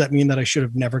Minneapolis, does that mean that I should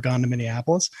have never gone to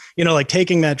Minneapolis? Like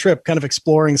taking that trip, kind of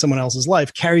exploring someone else's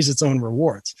life carries its own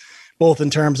rewards, both in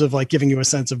terms of like giving you a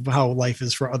sense of how life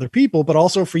is for other people, but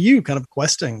also for you, kind of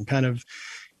questing, kind of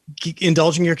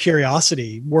indulging your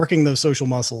curiosity, working those social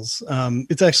muscles.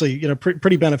 It's actually,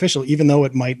 pretty beneficial, even though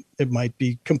it might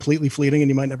be completely fleeting and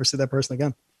you might never see that person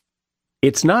again.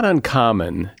 It's not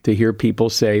uncommon to hear people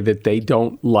say that they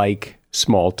don't like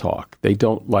small talk. They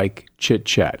don't like chit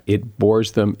chat. It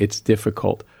bores them. It's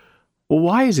difficult. Well,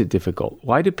 why is it difficult?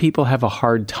 Why do people have a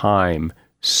hard time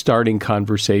starting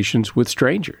conversations with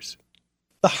strangers?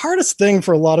 The hardest thing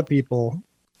for a lot of people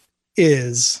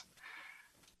is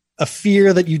a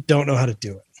fear that you don't know how to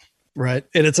do it, right?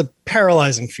 And it's a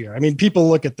paralyzing fear. I mean, people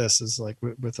look at this as like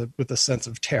with a sense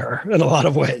of terror in a lot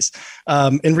of ways.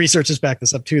 And research has backed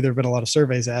this up too. There have been a lot of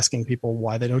surveys asking people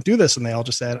why they don't do this. And they all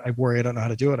just said, I worry I don't know how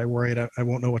to do it. I worry I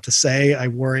won't know what to say. I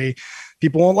worry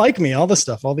people won't like me, all this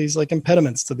stuff, all these like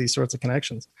impediments to these sorts of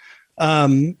connections.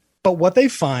 But what they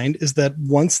find is that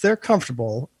once they're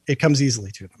comfortable, it comes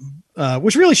easily to them,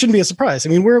 which really shouldn't be a surprise. I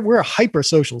mean, we're a hyper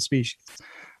social species.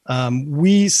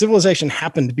 Civilization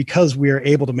happened because we are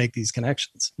able to make these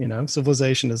connections.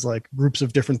 Civilization is like groups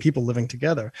of different people living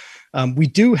together. We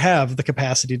do have the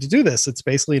capacity to do this. It's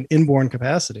basically an inborn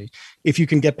capacity. If you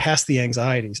can get past the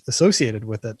anxieties associated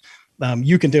with it,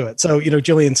 you can do it. So,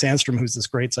 Gillian Sandstrom, who's this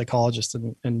great psychologist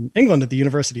in England at the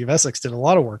University of Essex, did a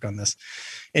lot of work on this.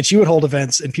 And she would hold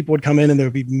events and people would come in and they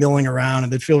would be milling around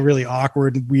and they'd feel really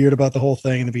awkward and weird about the whole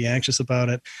thing and they'd be anxious about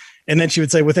it. And then she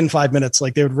would say within 5 minutes,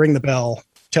 like they would ring the bell,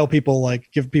 tell people, like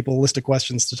give people a list of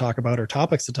questions to talk about or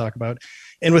topics to talk about.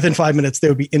 And within 5 minutes, they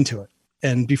would be into it.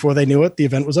 And before they knew it, the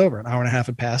event was over. An hour and a half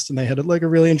had passed and they had like a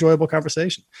really enjoyable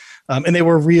conversation. And they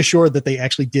were reassured that they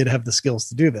actually did have the skills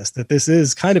to do this, that this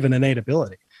is kind of an innate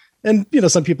ability. And,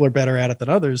 some people are better at it than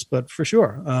others, but for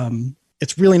sure,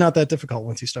 it's really not that difficult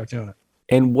once you start doing it.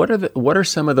 And what are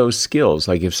some of those skills?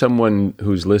 Like if someone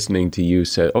who's listening to you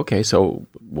said, okay, so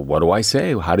what do I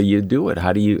say? How do you do it?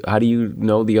 How do you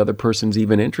know the other person's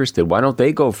even interested? Why don't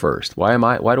they go first? Why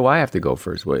do I have to go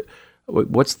first?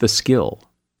 What's the skill?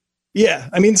 Yeah.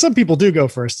 I mean, some people do go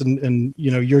first and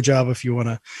your job, if you want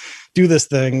to do this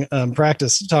thing,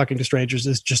 practice talking to strangers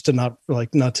is just to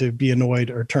not to be annoyed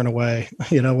or turn away,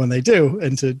 when they do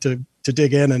and to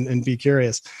dig in and be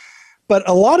curious. But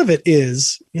a lot of it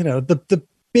is, the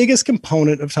biggest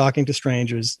component of talking to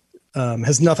strangers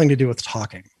has nothing to do with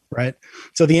talking, right?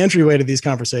 So the entryway to these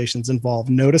conversations involve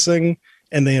noticing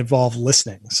and they involve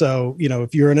listening. So,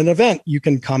 if you're in an event, you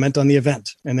can comment on the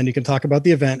event and then you can talk about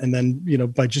the event. And then,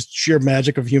 by just sheer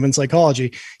magic of human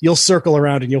psychology, you'll circle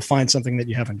around and you'll find something that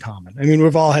you have in common. I mean,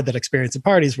 we've all had that experience at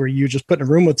parties where you just put in a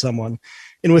room with someone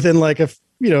and within like a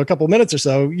couple minutes or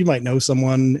so, you might know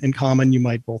someone in common. You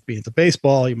might both be into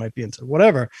baseball. You might be into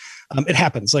whatever. It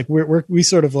happens. Like we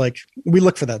sort of like, we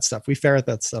look for that stuff. We ferret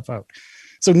that stuff out.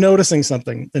 So noticing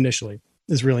something initially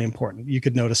is really important. You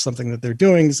could notice something that they're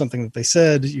doing, something that they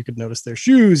said. You could notice their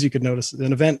shoes. You could notice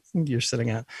an event you're sitting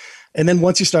at. And then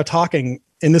once you start talking,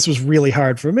 and this was really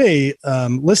hard for me,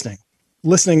 listening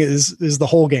is the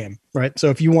whole game, right? So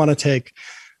if you want to take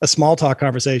a small talk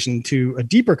conversation to a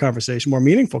deeper conversation, more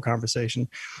meaningful conversation,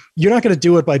 you're not going to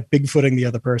do it by bigfooting the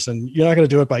other person. You're not going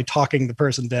to do it by talking the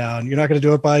person down. You're not going to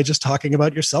do it by just talking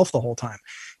about yourself the whole time.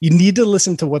 You need to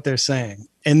listen to what they're saying.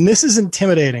 And this is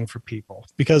intimidating for people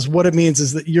because what it means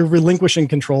is that you're relinquishing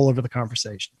control over the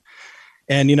conversation.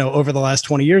 And, over the last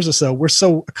 20 years or so, we're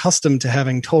so accustomed to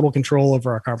having total control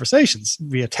over our conversations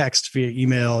via text, via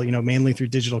email, mainly through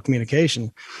digital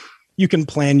communication. You can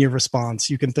plan your response.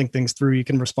 You can think things through. You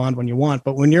can respond when you want.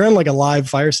 But when you're in like a live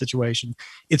fire situation,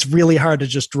 it's really hard to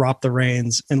just drop the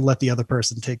reins and let the other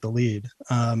person take the lead.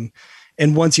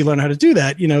 And once you learn how to do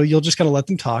that, you'll just kind of let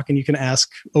them talk and you can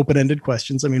ask open-ended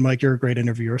questions. I mean, Mike, you're a great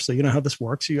interviewer, so you know how this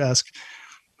works. You ask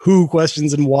who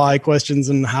questions and why questions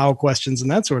and how questions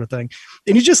and that sort of thing.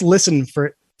 And you just listen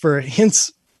for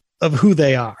hints of who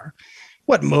they are,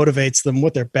 what motivates them,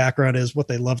 what their background is, what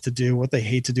they love to do, what they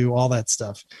hate to do, all that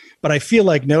stuff. But I feel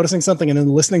like noticing something and then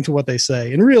listening to what they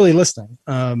say and really listening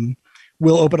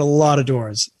will open a lot of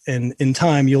doors. And in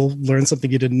time, you'll learn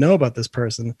something you didn't know about this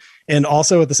person. And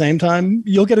also at the same time,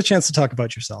 you'll get a chance to talk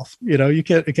about yourself. It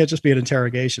can't just be an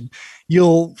interrogation.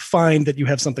 You'll find that you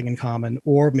have something in common,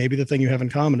 or maybe the thing you have in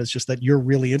common is just that you're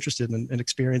really interested in an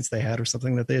experience they had or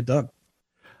something that they had done.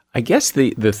 I guess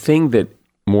the thing that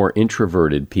more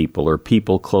introverted people or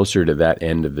people closer to that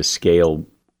end of the scale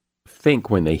think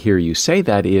when they hear you say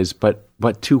that is, but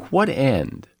to what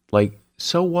end? like,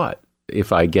 so what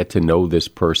if I get to know this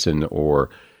person, or,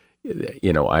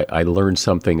 I learn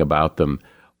something about them?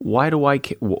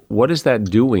 What is that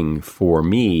doing for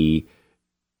me?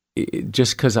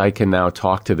 Just because I can now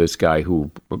talk to this guy who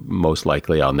most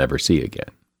likely I'll never see again.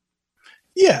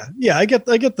 Yeah, I get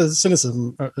the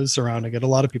cynicism surrounding it. A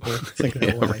lot of people think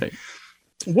that way. Right.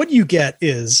 What you get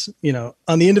is,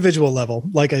 on the individual level,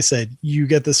 like I said, you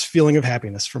get this feeling of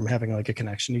happiness from having like a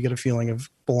connection. You get a feeling of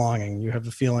belonging. You have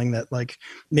a feeling that like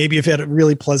maybe if you had a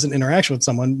really pleasant interaction with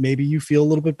someone, maybe you feel a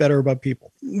little bit better about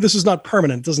people. This is not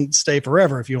permanent. It doesn't stay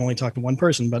forever if you only talk to one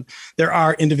person, but there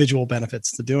are individual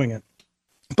benefits to doing it.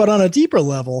 But on a deeper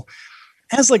level,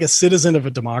 as like a citizen of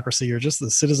a democracy or just the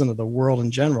citizen of the world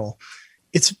in general,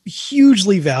 it's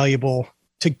hugely valuable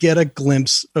to get a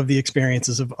glimpse of the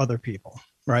experiences of other people,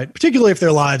 right? Particularly if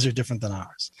their lives are different than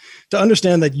ours. To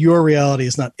understand that your reality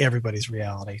is not everybody's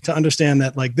reality. To understand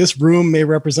that like this room may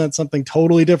represent something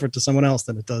totally different to someone else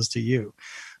than it does to you.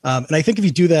 And I think if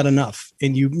you do that enough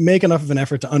and you make enough of an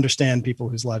effort to understand people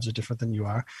whose lives are different than you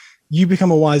are, you become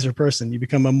a wiser person. You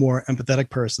become a more empathetic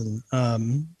person,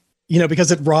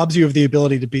 because it robs you of the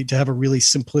ability to have a really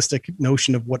simplistic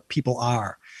notion of what people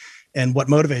are and what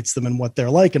motivates them and what they're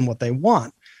like and what they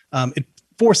want. It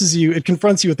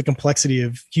confronts you with the complexity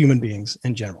of human beings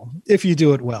in general, if you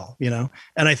do it well, and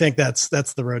I think that's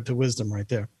the road to wisdom right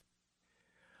there.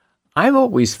 I've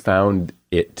always found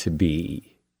it to be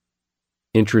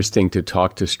interesting to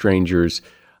talk to strangers.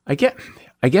 I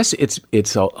guess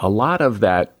it's a lot of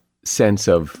that sense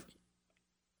of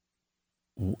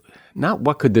not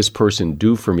what could this person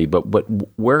do for me, but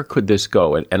where could this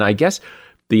go? And I guess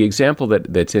the example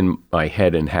that's in my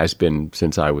head and has been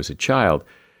since I was a child,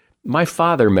 my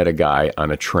father met a guy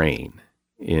on a train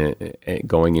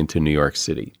going into New York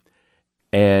City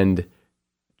and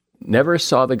never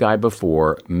saw the guy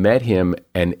before, met him,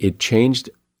 and it changed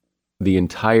the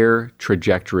entire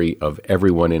trajectory of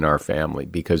everyone in our family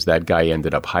because that guy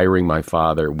ended up hiring my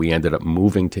father. We ended up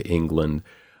moving to England,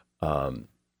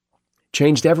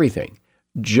 changed everything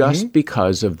just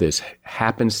because of this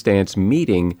happenstance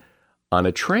meeting on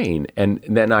a train. And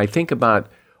then I think about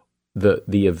the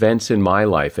events in my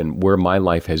life and where my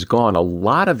life has gone. A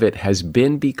lot of it has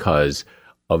been because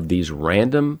of these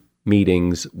random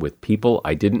meetings with people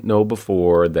I didn't know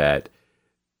before that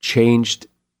changed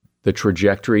the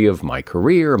trajectory of my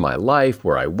career, my life,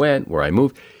 where I went, where I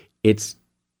moved. It's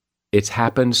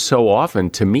happened so often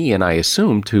to me, and I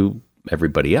assume to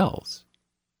everybody else.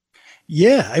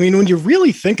 Yeah. I mean, when you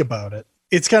really think about it,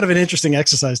 it's kind of an interesting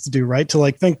exercise to do, right? To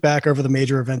like think back over the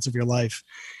major events of your life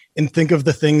and think of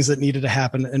the things that needed to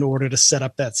happen in order to set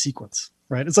up that sequence,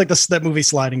 right? It's like that movie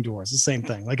Sliding Doors, the same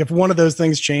thing. Like if one of those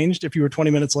things changed, if you were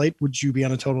 20 minutes late, would you be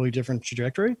on a totally different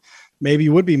trajectory? Maybe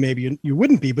you would be, maybe you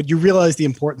wouldn't be, but you realize the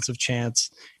importance of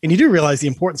chance. And you do realize the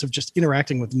importance of just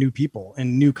interacting with new people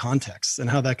and new contexts and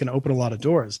how that can open a lot of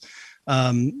doors.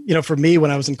 For me,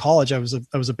 when I was in college, I was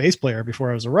a bass player before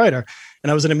I was a writer,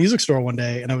 and I was in a music store one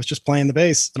day and I was just playing the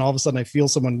bass, and all of a sudden I feel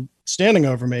someone standing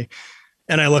over me.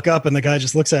 And I look up and the guy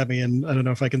just looks at me, and I don't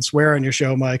know if I can swear on your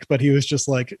show, Mike, but he was just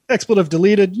like, expletive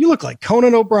deleted. You look like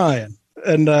Conan O'Brien.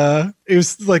 And it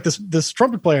was like this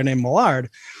trumpet player named Millard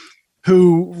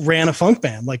who ran a funk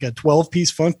band, like a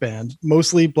 12-piece funk band,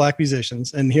 mostly black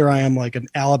musicians. And here I am, like an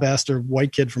alabaster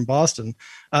white kid from Boston.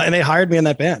 And they hired me in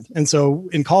that band. And so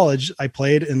in college, I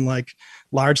played in like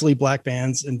largely black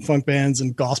bands and funk bands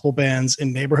and gospel bands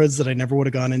in neighborhoods that I never would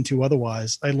have gone into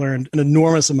otherwise. I learned an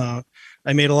enormous amount.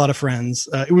 I made a lot of friends.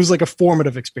 It was like a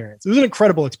formative experience. It was an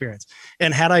incredible experience.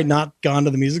 And had I not gone to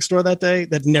the music store that day,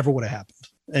 that never would have happened.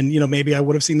 And, maybe I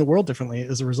would have seen the world differently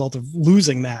as a result of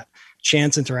losing that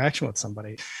chance interaction with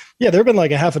somebody. Yeah, there have been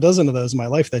like a half a dozen of those in my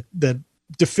life that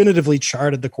definitively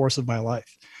charted the course of my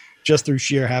life just through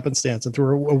sheer happenstance and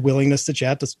through a willingness to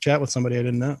chat with somebody I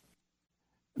didn't know.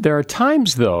 There are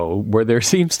times, though, where there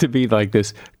seems to be like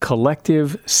this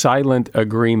collective silent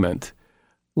agreement,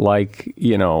 like,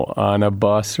 on a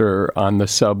bus or on the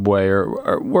subway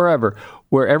or wherever,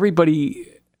 where everybody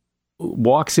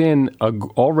walks in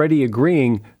already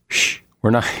agreeing, shh, we're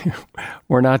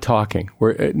not talking.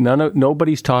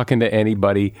 Nobody's talking to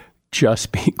anybody.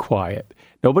 Just be quiet.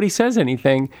 Nobody says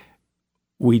anything.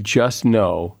 We just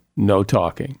know no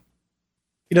talking.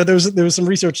 There was some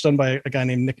research done by a guy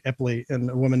named Nick Epley and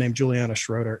a woman named Juliana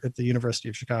Schroeder at the University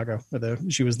of Chicago.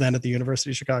 She was then at the University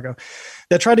of Chicago,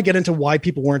 that tried to get into why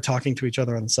people weren't talking to each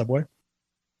other on the subway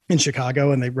in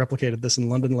Chicago, and they replicated this in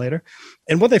London later.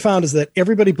 And what they found is that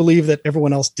everybody believed that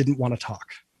everyone else didn't want to talk,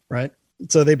 right?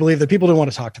 So they believed that people didn't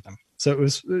want to talk to them. So it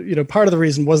was, part of the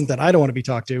reason wasn't that I don't want to be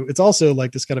talked to. It's also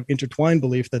like this kind of intertwined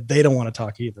belief that they don't want to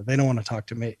talk either. They don't want to talk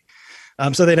to me.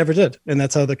 So they never did. And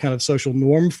that's how the kind of social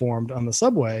norm formed on the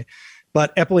subway.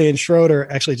 But Epley and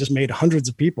Schroeder actually just made hundreds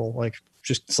of people, like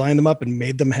just signed them up and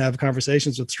made them have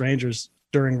conversations with strangers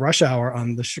during rush hour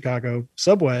on the Chicago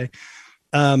subway.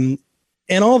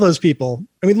 And all those people,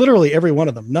 I mean, literally every one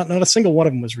of them, not a single one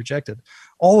of them was rejected.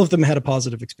 All of them had a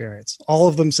positive experience. All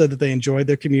of them said that they enjoyed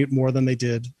their commute more than they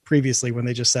did previously when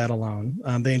they just sat alone.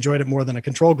 They enjoyed it more than a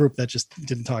control group that just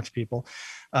didn't talk to people.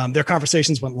 Their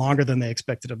conversations went longer than they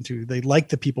expected them to. They liked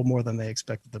the people more than they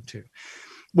expected them to.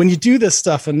 When you do this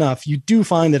stuff enough, you do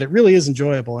find that it really is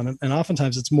enjoyable. And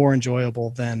oftentimes it's more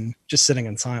enjoyable than just sitting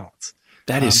in silence.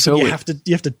 That is so. You have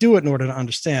to do it in order to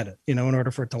understand it, in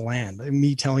order for it to land.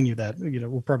 Me telling you that,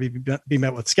 will probably be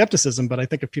met with skepticism, but I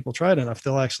think if people try it enough,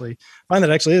 they'll actually find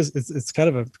that actually it's kind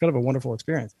of a wonderful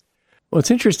experience. Well, it's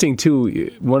interesting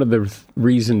too. One of the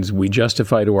reasons we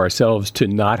justify to ourselves to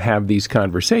not have these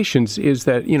conversations is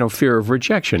that, fear of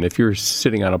rejection. If you're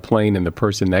sitting on a plane and the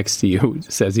person next to you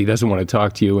says he doesn't want to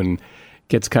talk to you and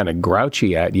gets kind of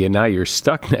grouchy at you, now you're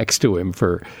stuck next to him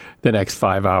for the next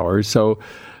 5 hours. So,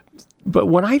 but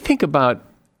when I think about,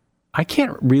 I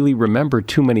can't really remember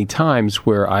too many times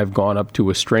where I've gone up to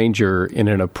a stranger in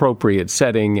an appropriate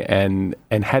setting and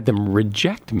had them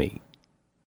reject me.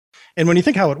 And when you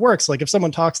think how it works, like if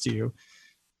someone talks to you,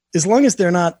 as long as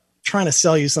they're not trying to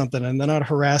sell you something and they're not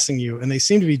harassing you and they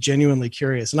seem to be genuinely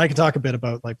curious, and I can talk a bit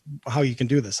about like how you can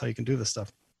do this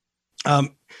stuff.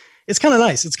 It's kind of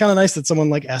nice. It's kind of nice that someone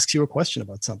like asks you a question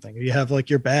about something. You have like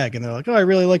your bag and they're like, oh, I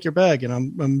really like your bag. And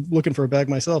I'm looking for a bag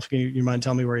myself. Can you mind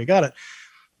telling me where you got it?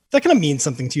 That kind of means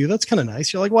something to you. That's kind of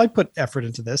nice. You're like, well, I put effort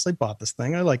into this. I bought this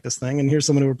thing. I like this thing. And here's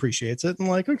someone who appreciates it. And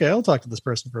like, okay, I'll talk to this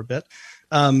person for a bit.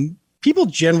 People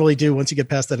generally do, once you get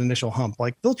past that initial hump,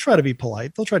 like they'll try to be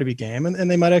polite, they'll try to be game,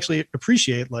 and they might actually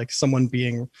appreciate like someone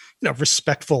being,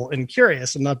 respectful and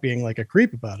curious and not being like a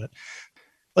creep about it.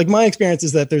 Like my experience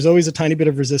is that there's always a tiny bit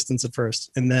of resistance at first.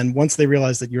 And then once they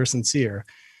realize that you're sincere,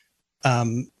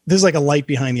 there's like a light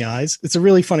behind the eyes. It's a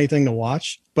really funny thing to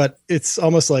watch, but it's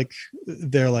almost like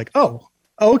they're like, oh,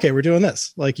 okay, we're doing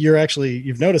this. Like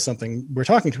you've noticed something. We're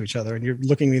talking to each other and you're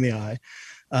looking me in the eye,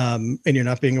 and you're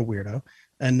not being a weirdo.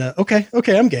 And okay,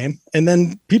 I'm game. And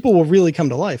then people will really come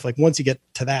to life. Like once you get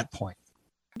to that point.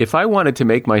 If I wanted to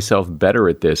make myself better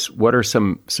at this, what are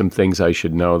some things I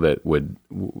should know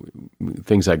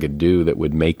things I could do that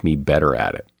would make me better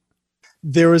at it?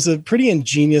 There was a pretty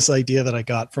ingenious idea that I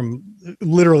got from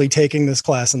literally taking this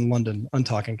class in London on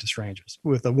talking to strangers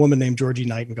with a woman named Georgie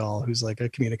Nightingale, who's like a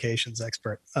communications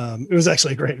expert. It was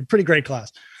actually a pretty great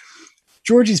class.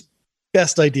 Georgie's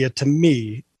best idea to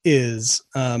me is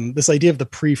this idea of the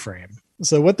pre-frame.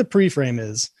 So what the pre-frame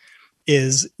is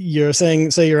you're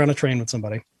saying, say you're on a train with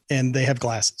somebody and they have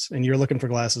glasses and you're looking for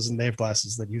glasses and they have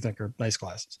glasses that you think are nice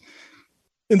glasses.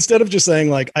 Instead of just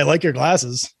saying like, I like your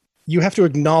glasses, you have to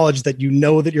acknowledge that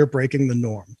that you're breaking the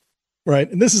norm, right?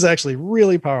 And this is actually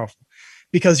really powerful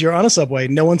because you're on a subway,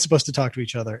 no one's supposed to talk to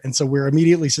each other. And so we're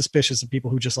immediately suspicious of people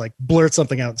who just like blurt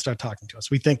something out and start talking to us.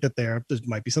 We think that there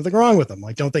might be something wrong with them.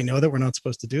 Like, don't they know that we're not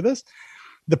supposed to do this?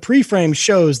 The pre-frame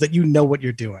shows that you know what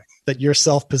you're doing, that you're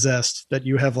self-possessed, that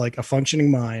you have like a functioning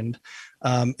mind,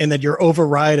 and that you're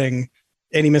overriding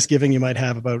any misgiving you might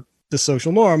have about the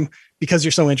social norm because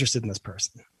you're so interested in this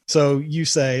person. So you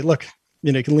say, look,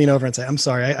 you can lean over and say, I'm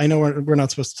sorry, I know we're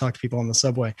not supposed to talk to people on the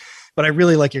subway, but I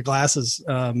really like your glasses.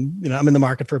 I'm in the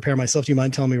market for a pair myself. Do you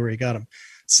mind telling me where you got them?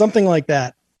 Something like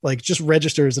that, like just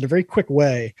registers in a very quick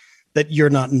way that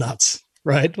you're not nuts.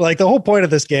 Right. Like the whole point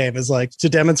of this game is like to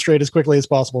demonstrate as quickly as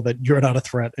possible that you're not a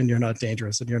threat and you're not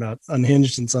dangerous and you're not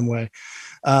unhinged in some way.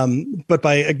 But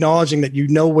by acknowledging that you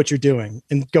know what you're doing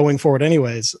and going forward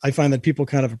anyways, I find that people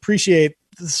kind of appreciate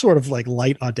the sort of like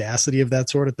light audacity of that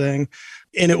sort of thing.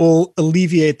 And it will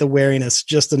alleviate the wariness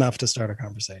just enough to start a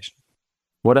conversation.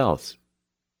 What else?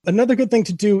 Another good thing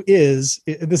to do is,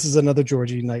 this is another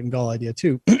Georgie Nightingale idea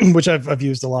too, which I've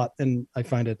used a lot and I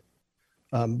find it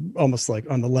almost like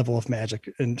on the level of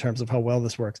magic in terms of how well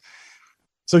this works.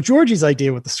 So Georgie's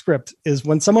idea with the script is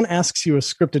when someone asks you a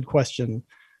scripted question,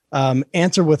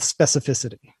 answer with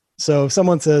specificity. So if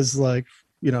someone says like,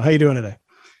 how you doing today?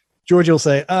 Georgie will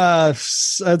say, I'd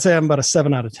say I'm about a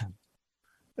 7 out of 10.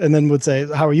 And then would say,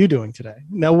 how are you doing today?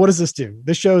 Now, what does this do?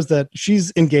 This shows that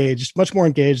she's engaged, much more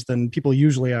engaged than people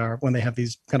usually are when they have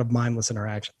these kind of mindless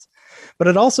interactions. But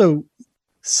it also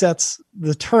sets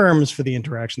the terms for the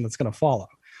interaction that's going to follow.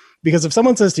 Because if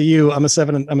someone says to you, I'm a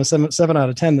seven out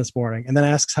of 10 this morning, and then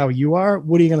asks how you are,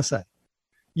 what are you going to say?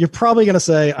 You're probably going to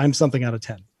say, I'm something out of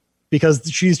 10, because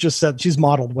she's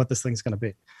modeled what this thing's going to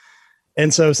be.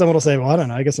 And so someone will say, well, I don't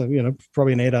know, I guess,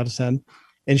 probably an 8 out of 10.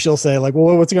 And she'll say like,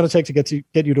 well, what's it going to take to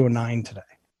get you to a 9 today?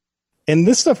 And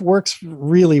this stuff works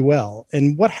really well.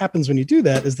 And what happens when you do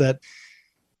that is that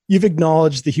you've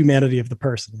acknowledged the humanity of the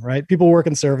person, right? People work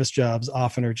in service jobs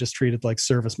often are just treated like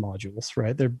service modules,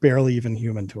 right? They're barely even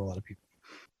human to a lot of people.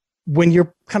 When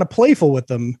you're kind of playful with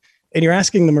them and you're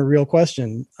asking them a real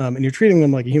question and you're treating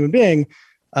them like a human being,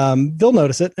 they'll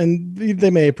notice it and they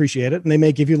may appreciate it. And they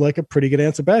may give you like a pretty good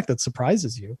answer back that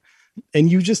surprises you. And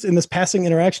you just, in this passing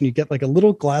interaction, you get like a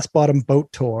little glass bottom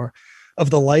boat tour of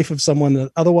the life of someone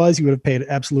that otherwise you would have paid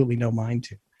absolutely no mind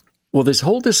to. Well, this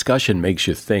whole discussion makes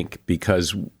you think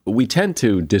because we tend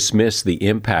to dismiss the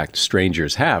impact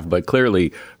strangers have, but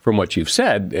clearly from what you've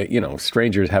said,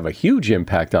 strangers have a huge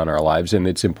impact on our lives, and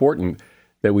it's important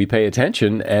that we pay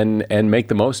attention and make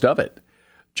the most of it.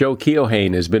 Joe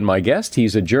Keohane has been my guest.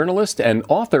 He's a journalist and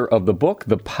author of the book,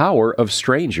 The Power of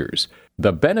Strangers,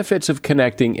 The Benefits of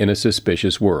Connecting in a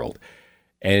Suspicious World.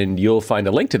 And you'll find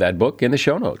a link to that book in the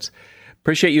show notes.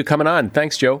 Appreciate you coming on.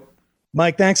 Thanks, Joe.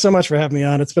 Mike, thanks so much for having me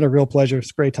on. It's been a real pleasure.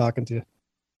 It's great talking to you.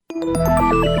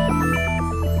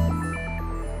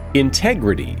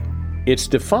 Integrity. It's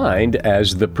defined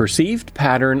as the perceived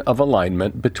pattern of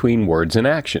alignment between words and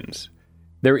actions.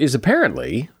 There is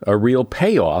apparently a real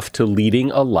payoff to leading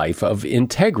a life of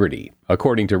integrity,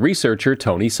 according to researcher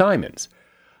Tony Simons.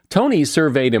 Tony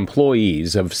surveyed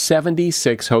employees of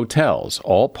 76 hotels,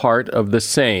 all part of the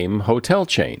same hotel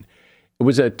chain. It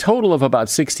was a total of about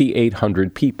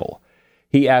 6,800 people.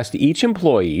 He asked each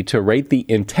employee to rate the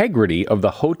integrity of the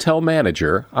hotel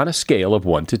manager on a scale of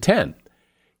 1 to 10.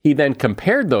 He then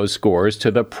compared those scores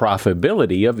to the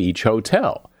profitability of each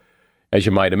hotel. As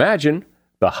you might imagine,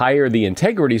 the higher the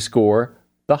integrity score,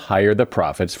 the higher the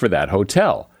profits for that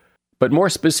hotel. But more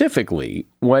specifically,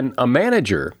 when a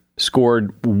manager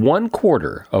scored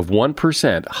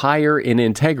 0.25% higher in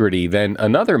integrity than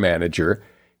another manager,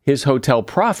 his hotel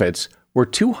profits were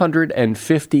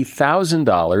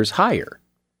 $250,000 higher.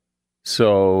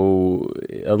 So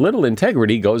a little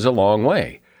integrity goes a long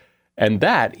way. And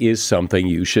that is something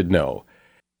you should know.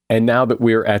 And now that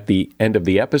we're at the end of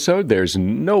the episode, there's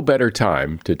no better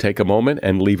time to take a moment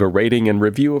and leave a rating and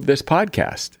review of this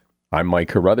podcast. I'm Mike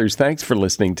Carruthers. Thanks for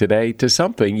listening today to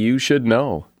Something You Should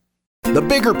Know. The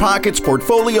Bigger Pockets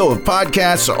portfolio of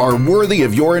podcasts are worthy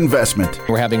of your investment.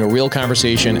 We're having a real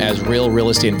conversation as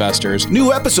real estate investors.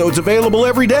 New episodes available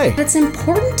every day. It's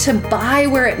important to buy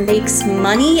where it makes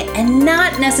money and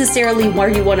not necessarily where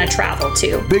you want to travel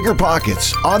to. Bigger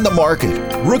Pockets, On the Market,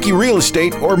 Rookie Real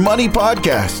Estate, or Money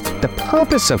Podcast. The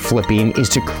purpose of flipping is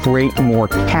to create more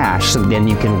cash so then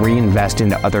you can reinvest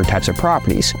into other types of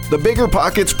properties. The Bigger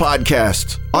Pockets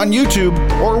Podcast on YouTube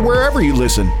or wherever you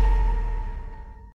listen.